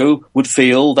also would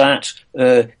feel that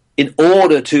in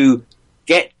order to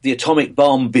get the atomic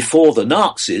bomb before the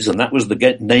Nazis, and that was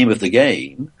the name of the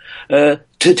game,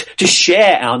 to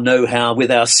share our know-how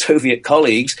with our Soviet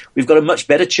colleagues, we've got a much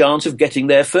better chance of getting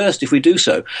there first if we do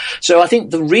so. So I think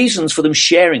the reasons for them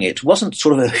sharing it wasn't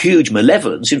sort of a huge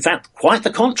malevolence. In fact, quite the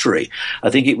contrary.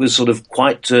 I think it was sort of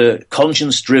quite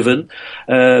conscience-driven,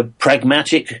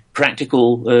 pragmatic,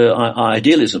 practical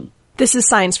idealism. This is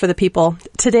Science for the People.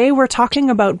 Today we're talking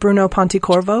about Bruno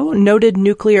Pontecorvo, noted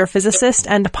nuclear physicist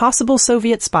and possible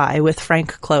Soviet spy, with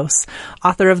Frank Close,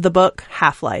 author of the book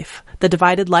Half-Life: The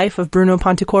Divided Life of Bruno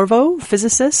Pontecorvo,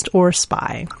 Physicist or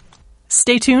Spy.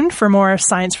 Stay tuned for more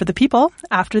Science for the People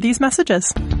after these messages.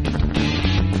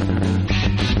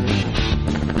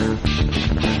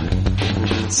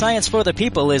 Science for the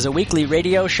People is a weekly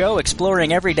radio show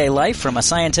exploring everyday life from a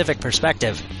scientific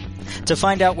perspective. To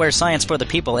find out where Science for the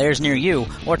People airs near you,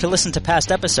 or to listen to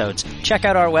past episodes, check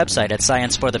out our website at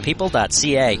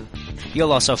scienceforthepeople.ca.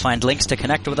 You'll also find links to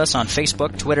connect with us on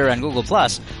Facebook, Twitter, and Google+,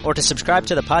 or to subscribe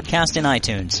to the podcast in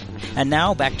iTunes. And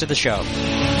now, back to the show.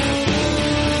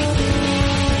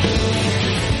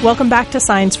 Welcome back to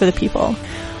Science for the People.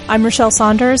 I'm Rochelle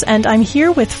Saunders, and I'm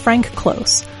here with Frank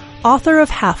Close, author of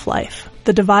Half-Life: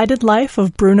 The Divided Life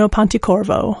of Bruno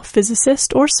Pontecorvo,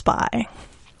 Physicist or Spy.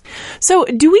 So,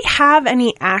 do we have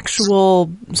any actual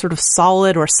sort of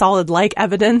solid or solid-like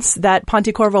evidence that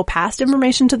Pontecorvo passed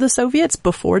information to the Soviets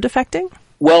before defecting?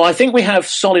 Well, I think we have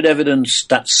solid evidence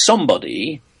that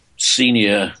somebody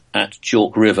senior at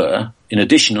Chalk River, in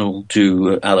addition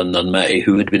to Alan Nunn-May,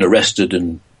 who had been arrested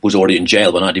and was already in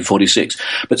jail by 1946,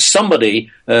 but somebody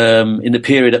in the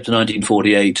period up to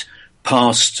 1948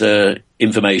 passed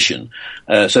information.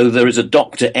 So there is a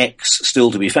Dr. X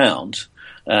still to be found.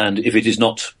 And if it is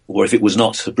not, or if it was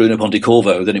not Bruno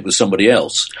Pontecorvo, then it was somebody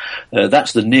else.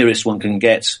 That's the nearest one can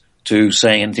get to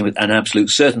saying anything with an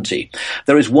absolute certainty.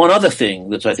 There is one other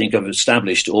thing that I think I've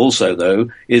established also,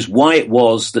 though, is why it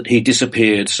was that he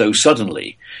disappeared so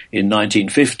suddenly in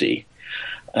 1950.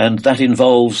 And that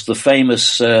involves the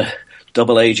famous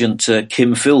double agent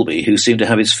Kim Philby, who seemed to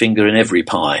have his finger in every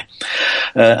pie.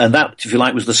 And that, if you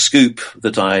like, was the scoop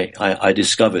that I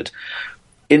discovered.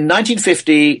 In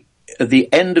 1950, at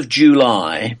the end of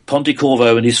July,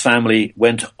 Pontecorvo and his family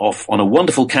went off on a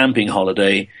wonderful camping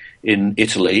holiday in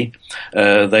Italy.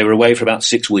 They were away for about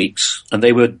 6 weeks, and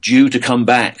they were due to come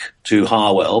back to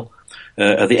Harwell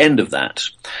at the end of that.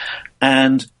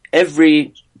 And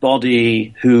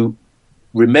everybody who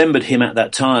remembered him at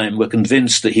that time were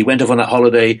convinced that he went off on that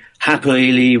holiday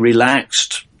happily,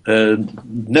 relaxed,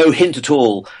 no hint at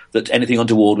all that anything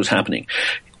untoward was happening.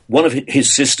 One of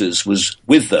his sisters was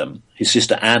with them, his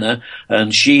sister Anna,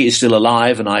 and she is still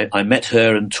alive, and I met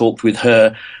her and talked with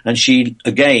her, and she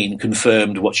again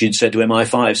confirmed what she'd said to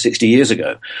MI5 60 years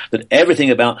ago, that everything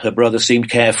about her brother seemed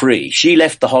carefree. She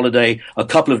left the holiday a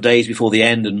couple of days before the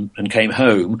end and came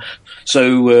home.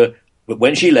 So, but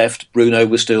when she left, Bruno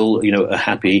was still, a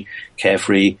happy,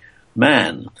 carefree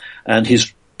man, and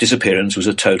his disappearance was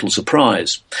a total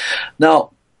surprise.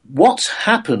 Now, what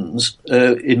happens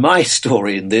in my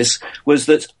story in this was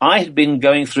that I had been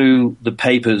going through the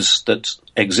papers that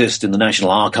exist in the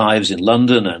National Archives in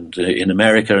London and in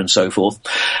America and so forth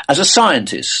as a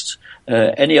scientist.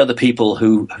 Any other people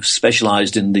who have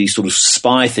specialized in these sort of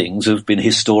spy things have been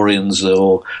historians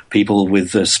or people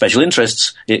with special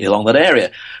interests along that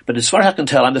area. But as far as I can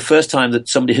tell, I'm the first time that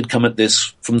somebody had come at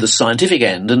this from the scientific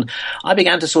end, and I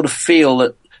began to sort of feel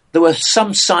that there were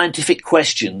some scientific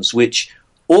questions which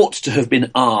ought to have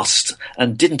been asked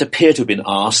and didn't appear to have been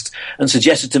asked, and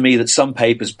suggested to me that some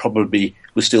papers probably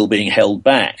were still being held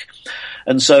back.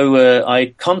 And so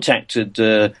I contacted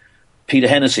Peter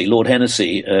Hennessy, Lord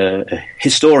Hennessy, a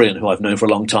historian who I've known for a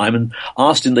long time, and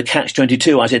asked him the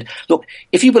catch-22. I said, look,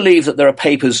 if you believe that there are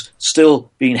papers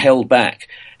still being held back,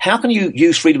 how can you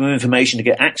use freedom of information to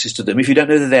get access to them if you don't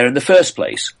know they're there in the first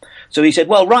place? So he said,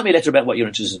 well, write me a letter about what you're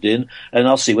interested in, and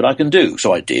I'll see what I can do.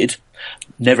 So I did.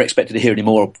 Never expected to hear any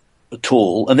more at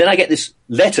all. And then I get this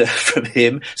letter from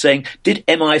him saying, did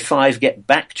MI5 get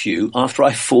back to you after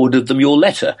I forwarded them your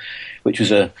letter? Which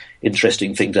was a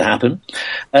interesting thing to happen.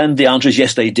 And the answer is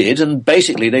yes, they did. And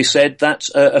basically they said that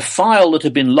a file that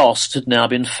had been lost had now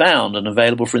been found and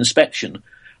available for inspection.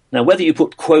 Now, whether you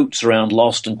put quotes around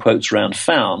lost and quotes around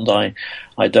found,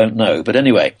 I don't know. But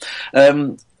anyway,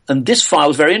 and this file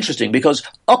was very interesting because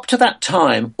up to that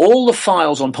time, all the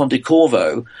files on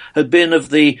Pontecorvo had been of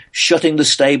the shutting the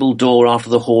stable door after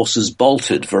the horses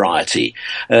bolted variety.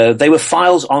 They were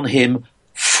files on him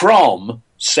from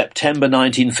September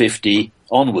 1950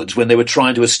 onwards, when they were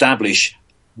trying to establish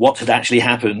what had actually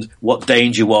happened, what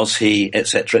danger was he,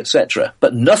 etc., etc.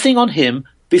 But nothing on him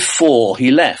before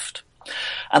he left.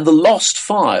 And the lost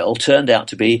file turned out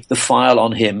to be the file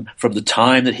on him from the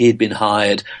time that he had been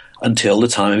hired until the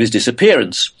time of his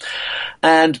disappearance.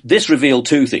 And this revealed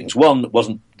two things. One that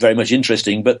wasn't very much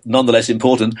interesting, but nonetheless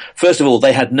important. First of all,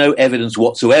 they had no evidence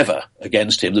whatsoever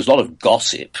against him. There's a lot of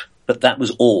gossip, but that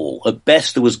was all. At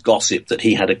best, there was gossip that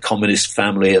he had a communist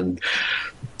family and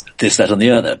this, that, and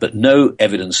the other, but no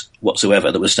evidence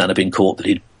whatsoever that would stand up in court that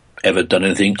he'd ever done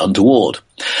anything untoward.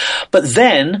 But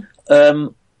then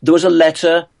there was a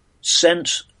letter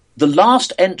sent. The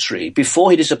last entry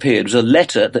before he disappeared was a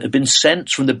letter that had been sent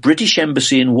from the British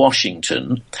Embassy in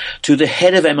Washington to the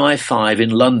head of MI5 in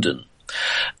London.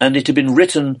 And it had been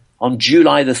written on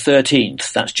July the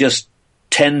 13th. That's just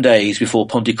 10 days before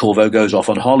Pontecorvo goes off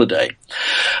on holiday.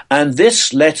 And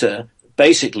this letter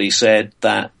basically said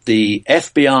that the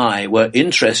FBI were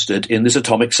interested in this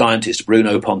atomic scientist,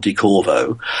 Bruno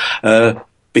Pontecorvo,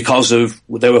 because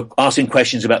they were asking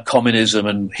questions about communism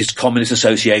and his communist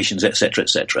associations, etc.,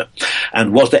 etc.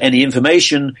 And was there any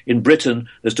information in Britain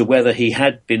as to whether he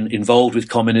had been involved with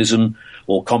communism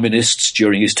or communists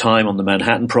during his time on the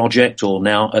Manhattan Project or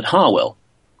now at Harwell?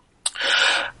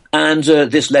 And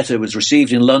this letter was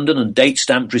received in London and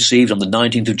date-stamped received on the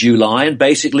 19th of July, and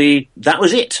basically that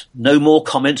was it. No more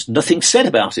comments, nothing said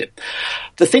about it.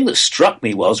 The thing that struck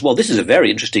me was, well, this is a very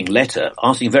interesting letter,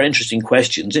 asking very interesting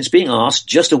questions. It's being asked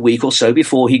just a week or so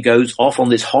before he goes off on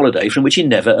this holiday from which he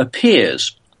never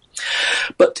appears.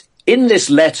 But in this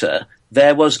letter,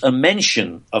 there was a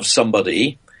mention of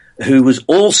somebody who was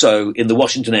also in the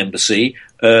Washington Embassy,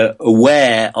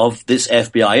 aware of this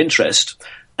FBI interest.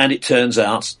 And it turns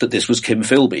out that this was Kim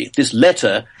Philby. This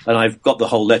letter, and I've got the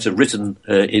whole letter written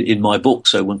in my book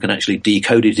so one can actually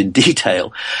decode it in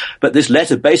detail, but this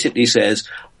letter basically says,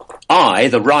 I,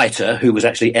 the writer, who was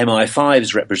actually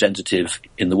MI5's representative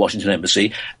in the Washington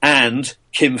Embassy, and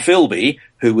Kim Philby,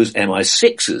 who was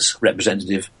MI6's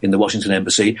representative in the Washington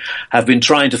Embassy, have been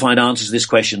trying to find answers to this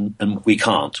question, and we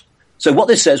can't. So what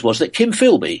this says was that Kim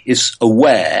Philby is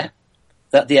aware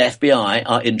that the FBI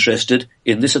are interested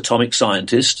in this atomic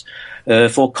scientist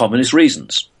for communist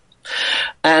reasons.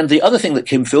 And the other thing that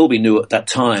Kim Philby knew at that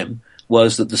time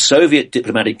was that the Soviet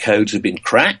diplomatic codes had been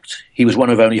cracked. He was one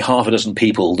of only half a dozen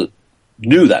people that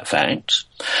knew that fact.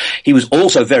 He was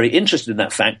also very interested in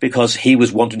that fact because he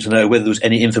was wanting to know whether there was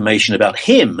any information about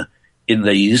him in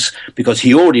these, because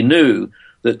he already knew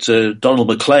that Donald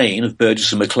Maclean of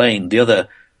Burgess and Maclean, the other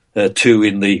two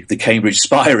in the Cambridge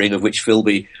spy ring, of which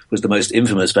Philby was the most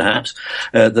infamous perhaps,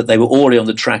 that they were already on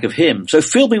the track of him. So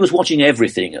Philby was watching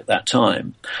everything at that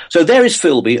time. So there is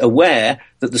Philby aware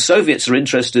that the Soviets are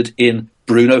interested in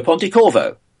Bruno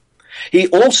Pontecorvo. He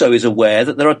also is aware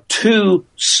that there are two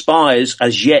spies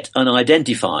as yet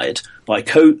unidentified, by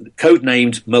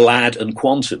codenamed Milad and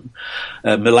Quantum.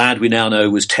 Milad we now know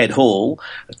was Ted Hall.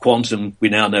 Quantum we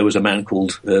now know was a man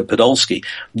called Podolsky.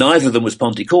 Neither of them was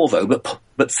Pontecorvo,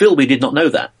 but Philby did not know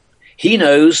that. He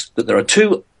knows that there are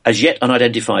two as yet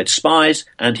unidentified spies,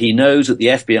 and he knows that the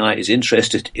FBI is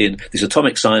interested in this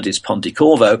atomic scientist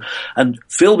Pontecorvo, and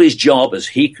Philby's job, as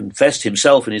he confessed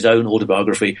himself in his own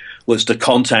autobiography, was to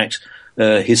contact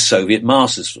his Soviet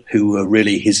masters, who were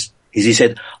really he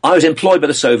said, I was employed by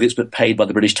the Soviets but paid by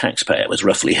the British taxpayer, was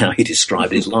roughly how he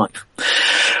described his life.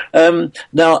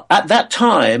 Now, at that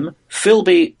time,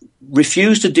 Philby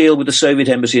refused to deal with the Soviet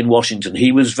embassy in Washington.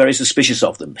 He was very suspicious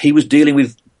of them. He was dealing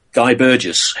with Guy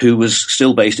Burgess, who was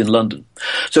still based in London.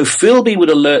 So Philby would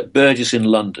alert Burgess in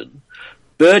London.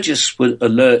 Burgess would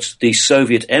alert the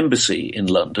Soviet embassy in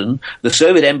London. The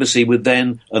Soviet embassy would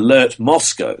then alert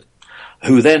Moscow,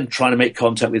 who then try to make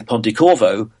contact with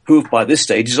Pontecorvo, who by this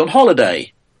stage is on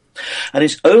holiday. And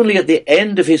it's only at the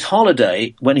end of his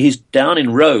holiday, when he's down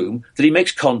in Rome, that he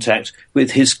makes contact with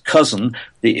his cousin,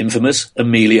 the infamous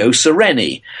Emilio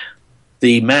Sereni,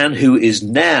 the man who is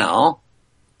now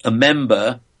a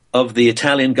member of the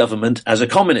Italian government as a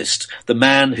communist, the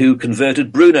man who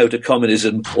converted Bruno to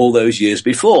communism all those years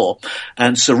before.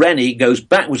 And Sereni goes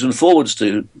backwards and forwards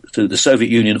to the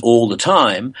Soviet Union all the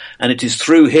time, and it is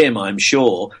through him, I'm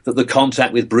sure, that the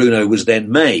contact with Bruno was then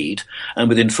made, and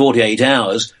within 48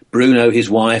 hours, Bruno, his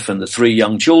wife, and the 3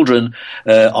 young children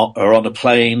are on a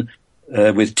plane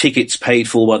with tickets paid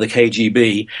for by the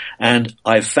KGB, and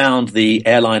I've found the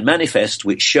airline manifest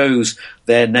which shows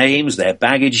their names, their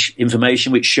baggage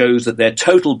information, which shows that their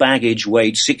total baggage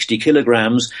weighed 60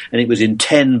 kilograms, and it was in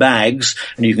 10 bags,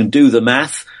 and you can do the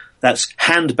math. That's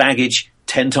hand baggage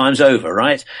 10 times over,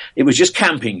 right? It was just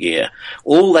camping gear.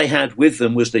 All they had with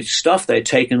them was the stuff they'd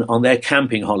taken on their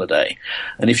camping holiday.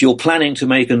 And if you're planning to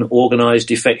make an organized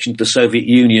defection to the Soviet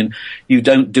Union, you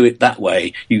don't do it that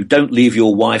way. You don't leave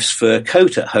your wife's fur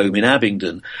coat at home in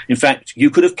Abingdon. In fact, you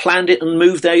could have planned it and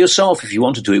moved there yourself if you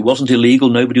wanted to. It wasn't illegal.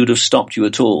 Nobody would have stopped you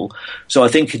at all. So I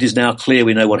think it is now clear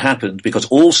we know what happened, because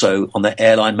also on the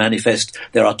airline manifest,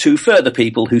 there are 2 further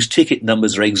people whose ticket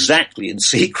numbers are exactly in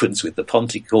sequence with the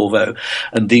Pontecorvo.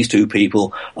 And these 2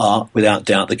 people are, without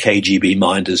doubt, the KGB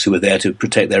minders who are there to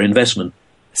protect their investment.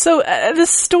 So the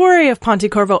story of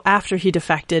Pontecorvo after he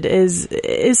defected is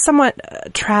somewhat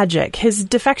tragic. His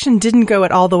defection didn't go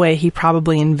at all the way he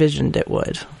probably envisioned it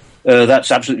would.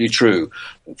 That's absolutely true.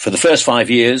 For the first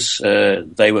 5 years,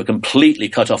 they were completely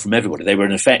cut off from everybody. They were,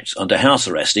 in effect, under house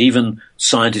arrest. Even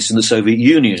scientists in the Soviet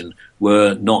Union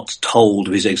were not told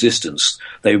of his existence.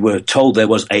 They were told there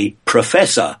was a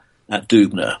professor at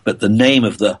Dubna, but the name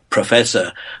of the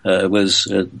professor was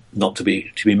not to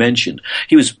be mentioned.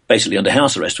 He was basically under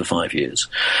house arrest for 5 years.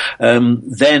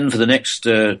 Then, for the next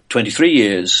 23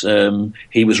 years,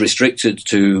 he was restricted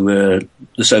to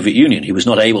the Soviet Union. He was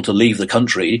not able to leave the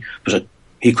country, but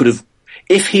he could have,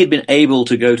 if he had been able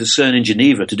to go to CERN in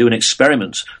Geneva to do an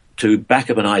experiment to back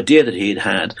up an idea that he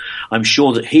had, I'm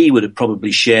sure that he would have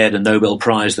probably shared a Nobel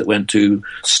Prize that went to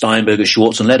Steinberger,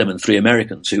 Schwartz and Lederman, 3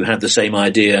 Americans who had the same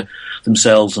idea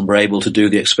themselves and were able to do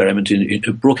the experiment in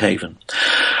Brookhaven.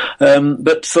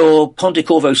 But for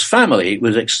Pontecorvo's family, it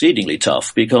was exceedingly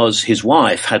tough because his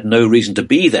wife had no reason to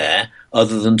be there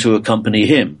other than to accompany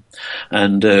him.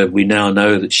 And we now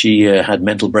know that she had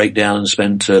mental breakdown and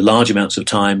spent large amounts of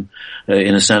time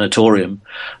in a sanatorium.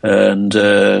 And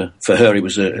for her, it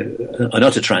was an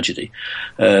utter tragedy.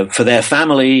 For their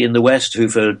family in the West, who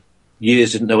for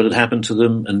years didn't know what had happened to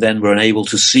them and then were unable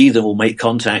to see them or make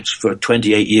contact for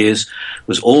 28 years,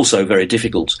 was also very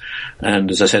difficult. And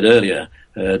as I said earlier,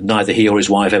 neither he or his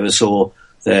wife ever saw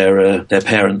their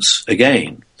parents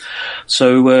again.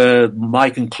 So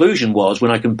my conclusion was,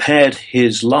 when I compared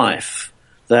his life,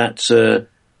 that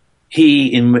he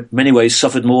in many ways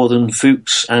suffered more than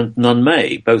Fuchs and Nunn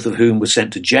May, both of whom were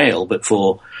sent to jail, but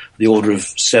for the order of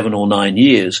 7 or 9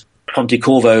 years.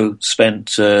 Pontecorvo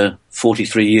spent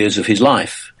 43 years of his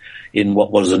life in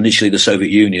what was initially the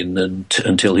Soviet Union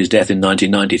until his death in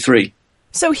 1993.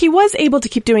 So he was able to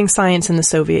keep doing science in the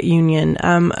Soviet Union,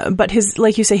 but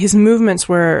like you say, his movements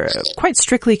were quite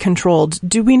strictly controlled.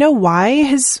 Do we know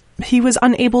why he was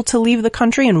unable to leave the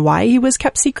country and why he was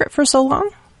kept secret for so long?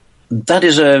 That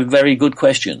is a very good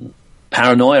question.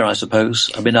 Paranoia, I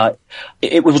suppose. I mean,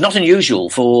 it was not unusual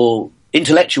for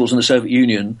intellectuals in the Soviet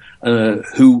Union,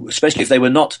 who, especially if they were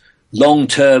not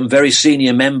long-term, very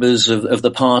senior members of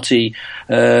the party,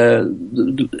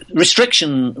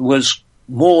 restriction was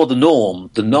more the norm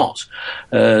than not.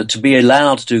 To be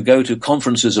allowed to go to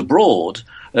conferences abroad,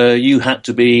 you had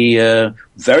to be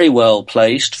very well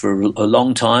placed for a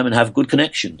long time and have good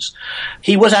connections.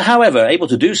 He was, however, able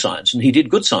to do science, and he did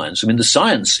good science. I mean, the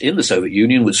science in the Soviet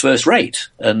Union was first rate,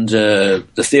 and the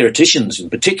theoreticians in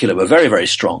particular were very, very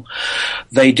strong.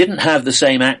 They didn't have the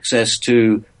same access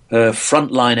to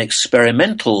frontline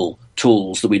experimental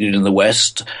tools that we did in the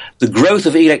West. The growth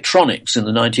of electronics in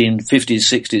the 1950s,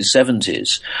 60s,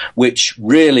 70s, which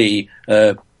really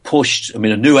pushed, a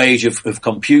new age of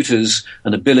computers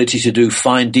and ability to do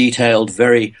fine detailed,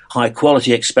 very high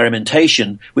quality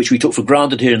experimentation, which we took for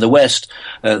granted here in the West.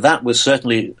 That was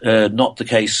certainly not the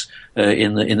case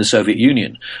in the Soviet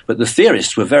Union. But the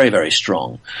theorists were very, very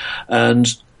strong.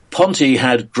 And Ponte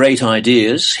had great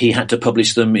ideas. He had to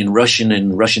publish them in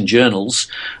Russian journals,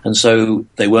 and so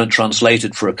they weren't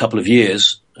translated for a couple of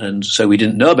years. And so we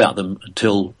didn't know about them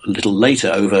until a little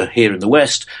later over here in the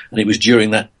West, and it was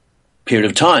during that period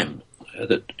of time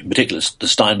that, in particular, the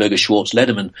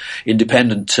Steinberger-Schwarz-Lederman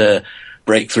independent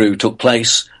breakthrough took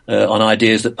place on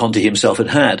ideas that Ponty himself had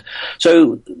had.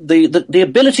 So the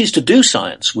abilities to do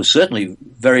science were certainly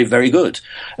very, very good.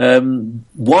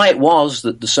 Why it was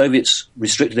that the Soviets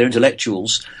restricted their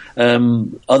intellectuals,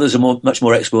 others are much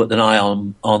more expert than I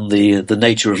am on the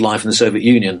nature of life in the Soviet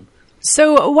Union.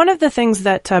 So one of the things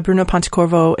that Bruno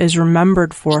Pontecorvo is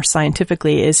remembered for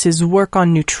scientifically is his work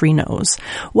on neutrinos.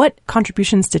 What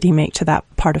contributions did he make to that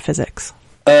part of physics?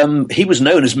 He was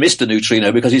known as Mr.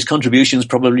 Neutrino because his contributions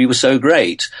probably were so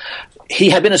great. He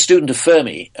had been a student of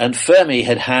Fermi, and Fermi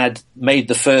had made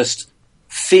the first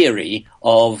theory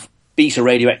of beta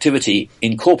radioactivity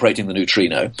incorporating the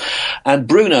neutrino. And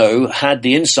Bruno had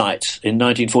the insight in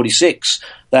 1946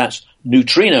 that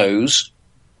neutrinos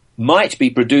might be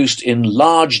produced in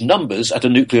large numbers at a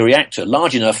nuclear reactor,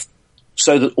 large enough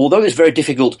so that although it's very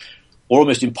difficult or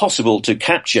almost impossible to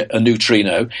capture a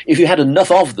neutrino, if you had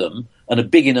enough of them and a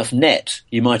big enough net,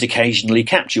 you might occasionally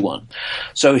capture one.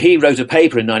 So he wrote a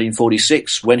paper in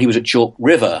 1946 when he was at Chalk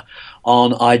River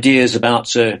on ideas about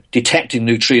detecting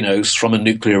neutrinos from a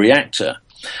nuclear reactor.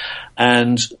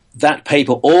 And that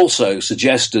paper also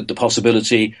suggested the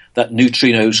possibility that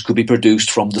neutrinos could be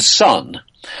produced from the sun.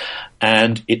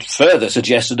 And it further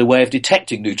suggested a way of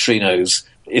detecting neutrinos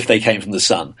if they came from the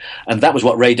sun. And that was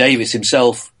what Ray Davis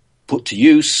himself put to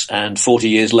use, and 40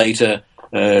 years later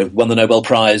won the Nobel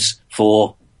Prize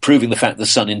for proving the fact the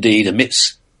sun indeed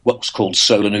emits what's called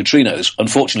solar neutrinos.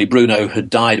 Unfortunately, Bruno had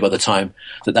died by the time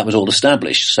that was all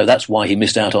established, so that's why he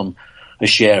missed out on a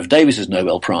share of Davis's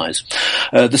Nobel Prize.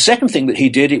 The second thing that he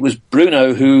did, it was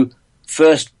Bruno who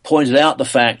first pointed out the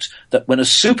fact that when a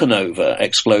supernova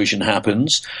explosion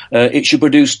happens, it should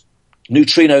produce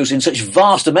neutrinos in such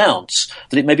vast amounts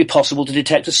that it may be possible to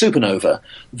detect a supernova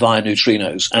via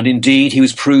neutrinos. And indeed, he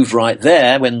was proved right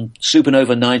there when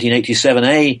supernova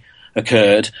 1987A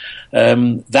occurred.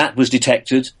 That was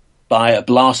detected by a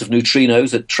blast of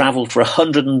neutrinos that travelled for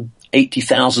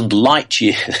 180,000 light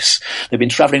years. They've been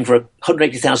travelling for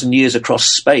 180,000 years across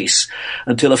space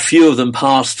until a few of them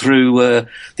passed through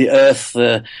the Earth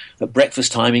at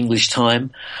breakfast time, English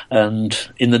time, and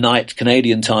in the night,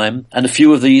 Canadian time. And a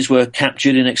few of these were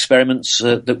captured in experiments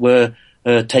that were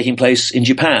taking place in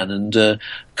Japan. And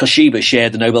Koshiba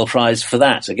shared the Nobel Prize for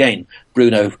that. Again,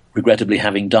 Bruno regrettably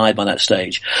having died by that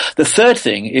stage. The third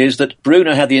thing is that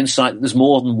Bruno had the insight that there's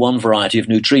more than one variety of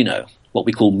neutrino, what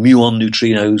we call muon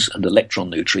neutrinos and electron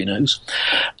neutrinos,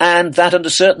 and that under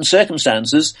certain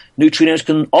circumstances, neutrinos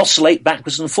can oscillate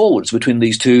backwards and forwards between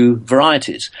these two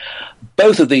varieties.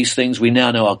 Both of these things we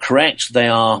now know are correct. They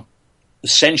are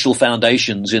essential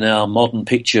foundations in our modern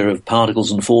picture of particles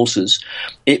and forces.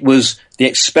 It was the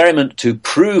experiment to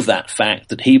prove that fact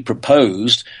that he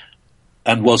proposed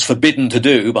and was forbidden to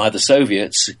do by the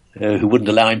Soviets, who wouldn't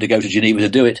allow him to go to Geneva to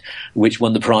do it, which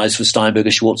won the prize for Steinberger,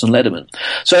 Schwarz and Lederman.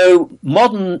 So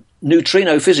modern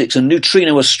neutrino physics and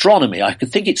neutrino astronomy, I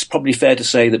could think it's probably fair to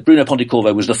say that Bruno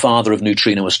Pontecorvo was the father of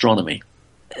neutrino astronomy.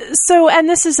 So, and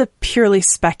this is a purely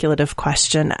speculative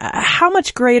question, how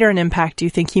much greater an impact do you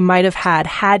think he might have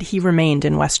had he remained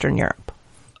in Western Europe?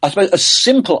 I suppose a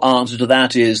simple answer to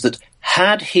that is that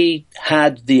had he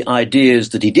had the ideas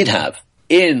that he did have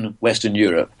in Western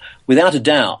Europe, without a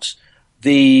doubt,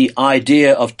 the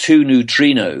idea of two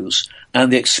neutrinos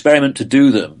and the experiment to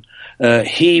do them,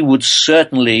 he would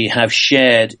certainly have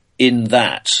shared in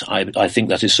that. I think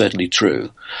that is certainly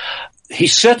true. He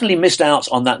certainly missed out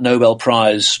on that Nobel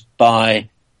Prize by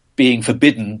being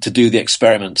forbidden to do the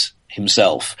experiment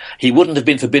himself. He wouldn't have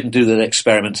been forbidden to do that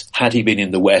experiment had he been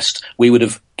in the West. We would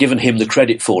have given him the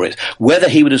credit for it. Whether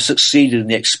he would have succeeded in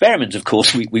the experiment, of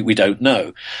course, we don't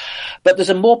know. But there's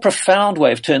a more profound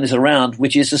way of turning this around,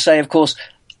 which is to say, of course,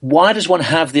 why does one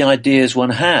have the ideas one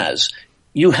has?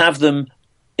 You have them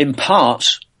in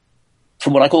part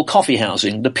from what I call coffee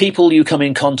housing. The people you come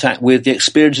in contact with, the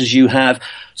experiences you have,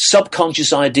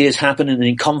 subconscious ideas happen, and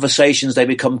in conversations they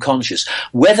become conscious.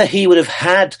 Whether he would have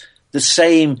had the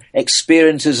same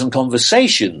experiences and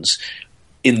conversations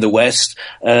in the West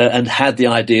and had the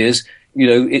ideas,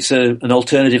 it's an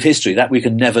alternative history that we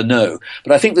can never know.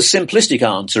 But I think the simplistic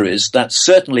answer is that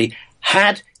certainly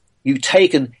had you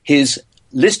taken his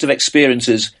list of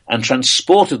experiences and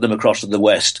transported them across to the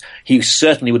West, he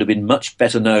certainly would have been much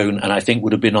better known, and I think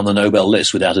would have been on the Nobel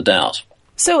list without a doubt.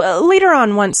 So later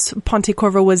on, once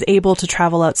Pontecorvo was able to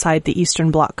travel outside the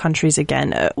Eastern Bloc countries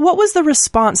again, what was the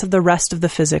response of the rest of the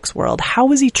physics world? How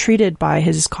was he treated by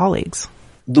his colleagues?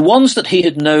 The ones that he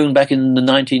had known back in the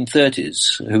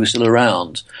 1930s, who were still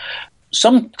around,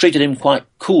 some treated him quite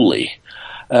coolly.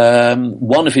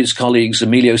 One of his colleagues,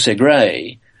 Emilio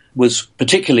Segre, was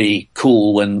particularly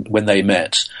cool when they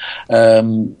met.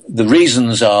 The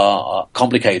reasons are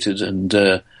complicated and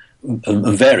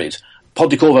varied.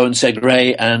 Pontecorvo and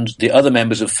Segre and the other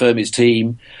members of Fermi's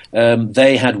team,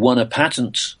 they had won a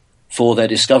patent for their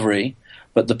discovery,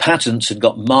 but the patent had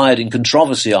got mired in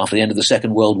controversy after the end of the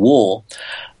Second World War.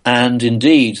 And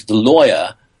indeed, the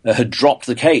lawyer had dropped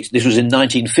the case. This was in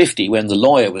 1950 when the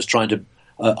lawyer was trying to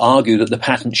argue that the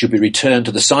patent should be returned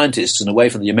to the scientists and away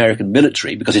from the American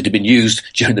military because it had been used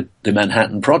during the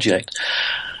Manhattan Project.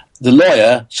 The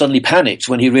lawyer suddenly panicked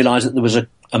when he realized that there was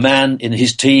a man in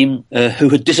his team who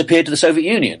had disappeared to the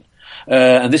Soviet Union.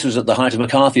 And this was at the height of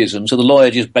McCarthyism, so the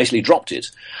lawyer just basically dropped it.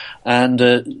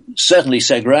 And certainly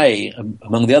Segre,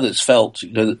 among the others, felt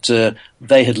that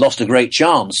they had lost a great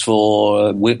chance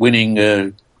for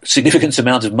winning significant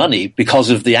amount of money because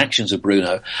of the actions of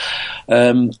Bruno.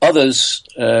 Others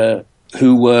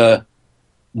who were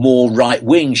more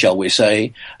right-wing, shall we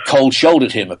say,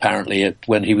 cold-shouldered him, apparently,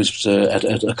 when he was at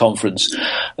a conference.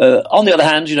 On the other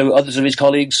hand, others of his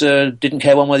colleagues didn't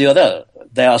care one way or the other.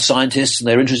 They are scientists, and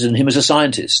they're interested in him as a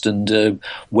scientist. And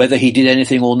whether he did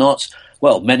anything or not,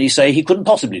 well, many say he couldn't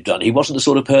possibly have done. He wasn't the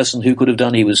sort of person who could have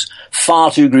done. He was far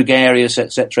too gregarious,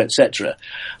 etc., etc.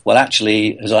 Well,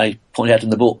 actually, as I point out in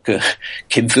the book,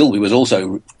 Kim Philby was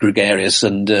also gregarious,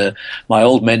 and my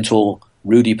old mentor,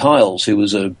 Rudy Piles, who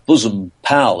was a bosom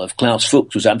pal of Klaus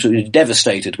Fuchs, was absolutely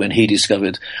devastated when he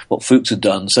discovered what Fuchs had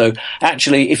done. So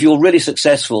actually, if you're really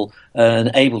successful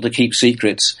and able to keep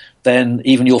secrets, then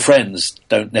even your friends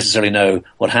don't necessarily know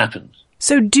what happened.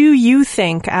 So do you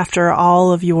think, after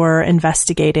all of your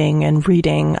investigating and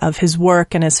reading of his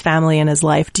work and his family and his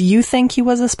life, do you think he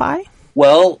was a spy?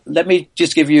 Well, let me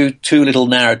just give you two little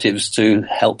narratives to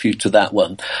help you to that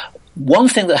one. One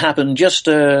thing that happened just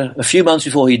a few months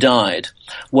before he died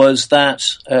was that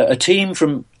a team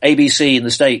from ABC in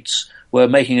the States were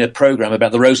making a program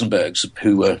about the Rosenbergs,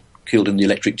 who were killed in the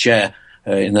electric chair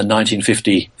in the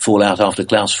 1950 fallout after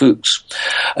Klaus Fuchs.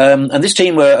 And this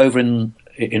team were over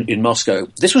in Moscow.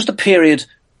 This was the period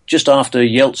just after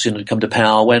Yeltsin had come to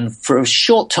power when, for a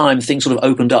short time, things sort of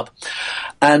opened up.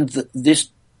 And this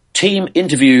team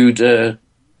interviewed 2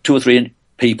 or 3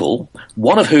 people,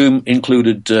 one of whom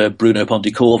included Bruno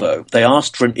Pontecorvo. They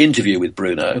asked for an interview with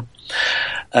Bruno,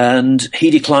 and he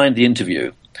declined the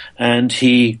interview. And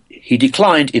he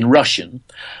declined in Russian,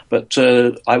 but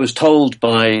I was told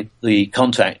by the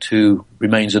contact, who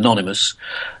remains anonymous,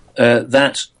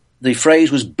 that the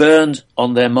phrase was burned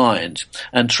on their mind,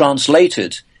 and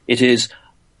translated it is,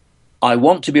 "I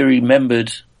want to be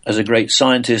remembered as a great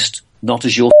scientist, not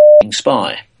as your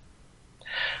spy."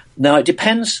 Now, it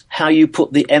depends how you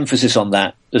put the emphasis on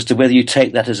that as to whether you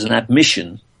take that as an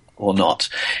admission or not.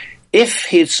 If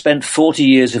he had spent 40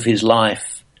 years of his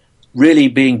life really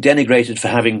being denigrated for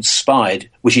having spied,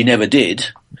 which he never did,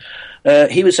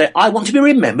 he would say, "I want to be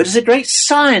remembered as a great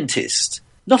scientist,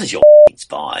 not as your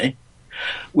spy."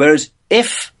 Whereas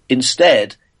if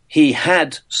instead he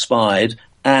had spied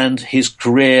and his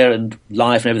career and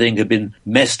life and everything had been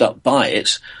messed up by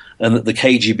it, and that the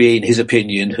KGB, in his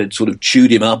opinion, had sort of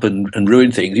chewed him up and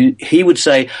ruined things, he would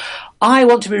say, "I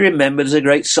want to be remembered as a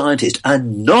great scientist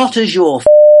and not as your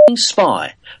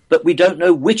spy." But we don't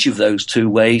know which of those two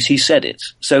ways he said it.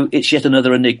 So it's yet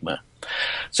another enigma.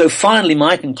 So finally,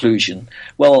 my conclusion,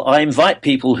 well, I invite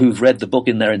people who've read the book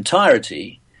in their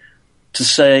entirety to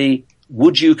say,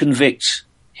 would you convict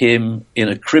him in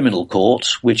a criminal court,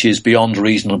 which is beyond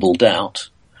reasonable doubt,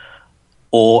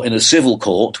 or in a civil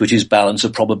court, which is balance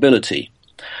of probability?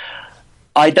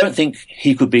 I don't think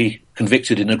he could be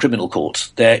convicted in a criminal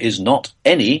court. There is not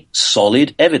any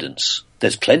solid evidence.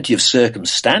 There's plenty of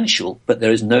circumstantial, but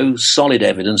there is no solid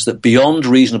evidence that beyond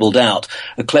reasonable doubt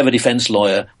a clever defense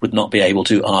lawyer would not be able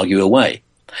to argue away.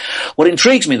 What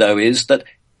intrigues me, though, is that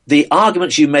the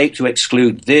arguments you make to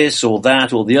exclude this or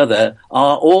that or the other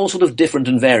are all sort of different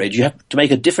and varied. You have to make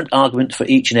a different argument for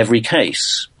each and every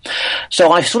case.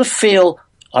 So I sort of feel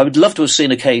I would love to have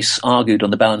seen a case argued on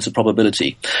the balance of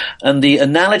probability. And the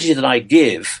analogy that I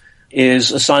give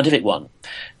is a scientific one.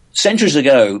 Centuries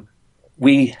ago,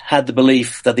 we had the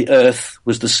belief that the Earth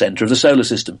was the center of the solar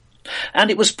system. And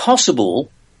it was possible,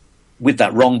 with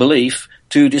that wrong belief,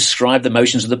 to describe the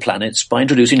motions of the planets by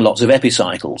introducing lots of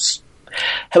epicycles.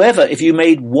 However, if you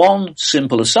made one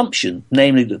simple assumption,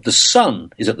 namely that the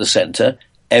sun is at the center,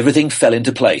 everything fell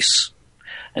into place.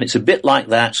 And it's a bit like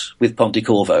that with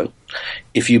Pontecorvo.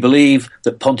 If you believe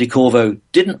that Pontecorvo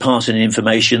didn't pass any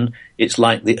information, it's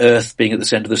like the Earth being at the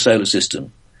center of the solar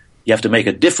system. You have to make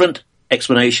a different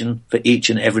explanation for each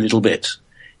and every little bit.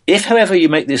 If, however, you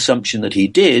make the assumption that he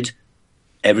did,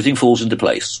 everything falls into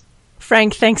place.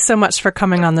 Frank, thanks so much for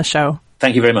coming on the show.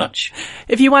 Thank you very much.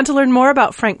 If you want to learn more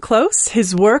about Frank Close,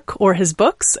 his work, or his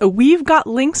books, we've got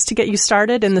links to get you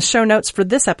started in the show notes for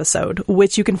this episode,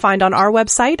 which you can find on our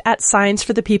website at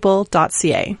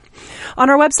scienceforthepeople.ca. On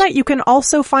our website, you can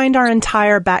also find our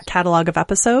entire back catalog of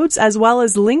episodes, as well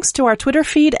as links to our Twitter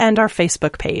feed and our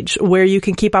Facebook page, where you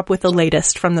can keep up with the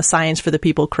latest from the Science for the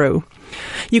People crew.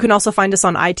 You can also find us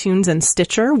on iTunes and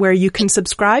Stitcher, where you can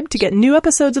subscribe to get new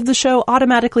episodes of the show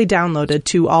automatically downloaded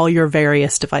to all your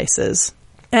various devices.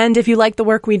 And if you like the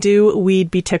work we do, we'd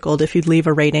be tickled if you'd leave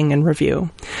a rating and review.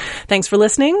 Thanks for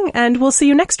listening, and we'll see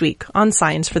you next week on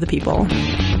Science for the People.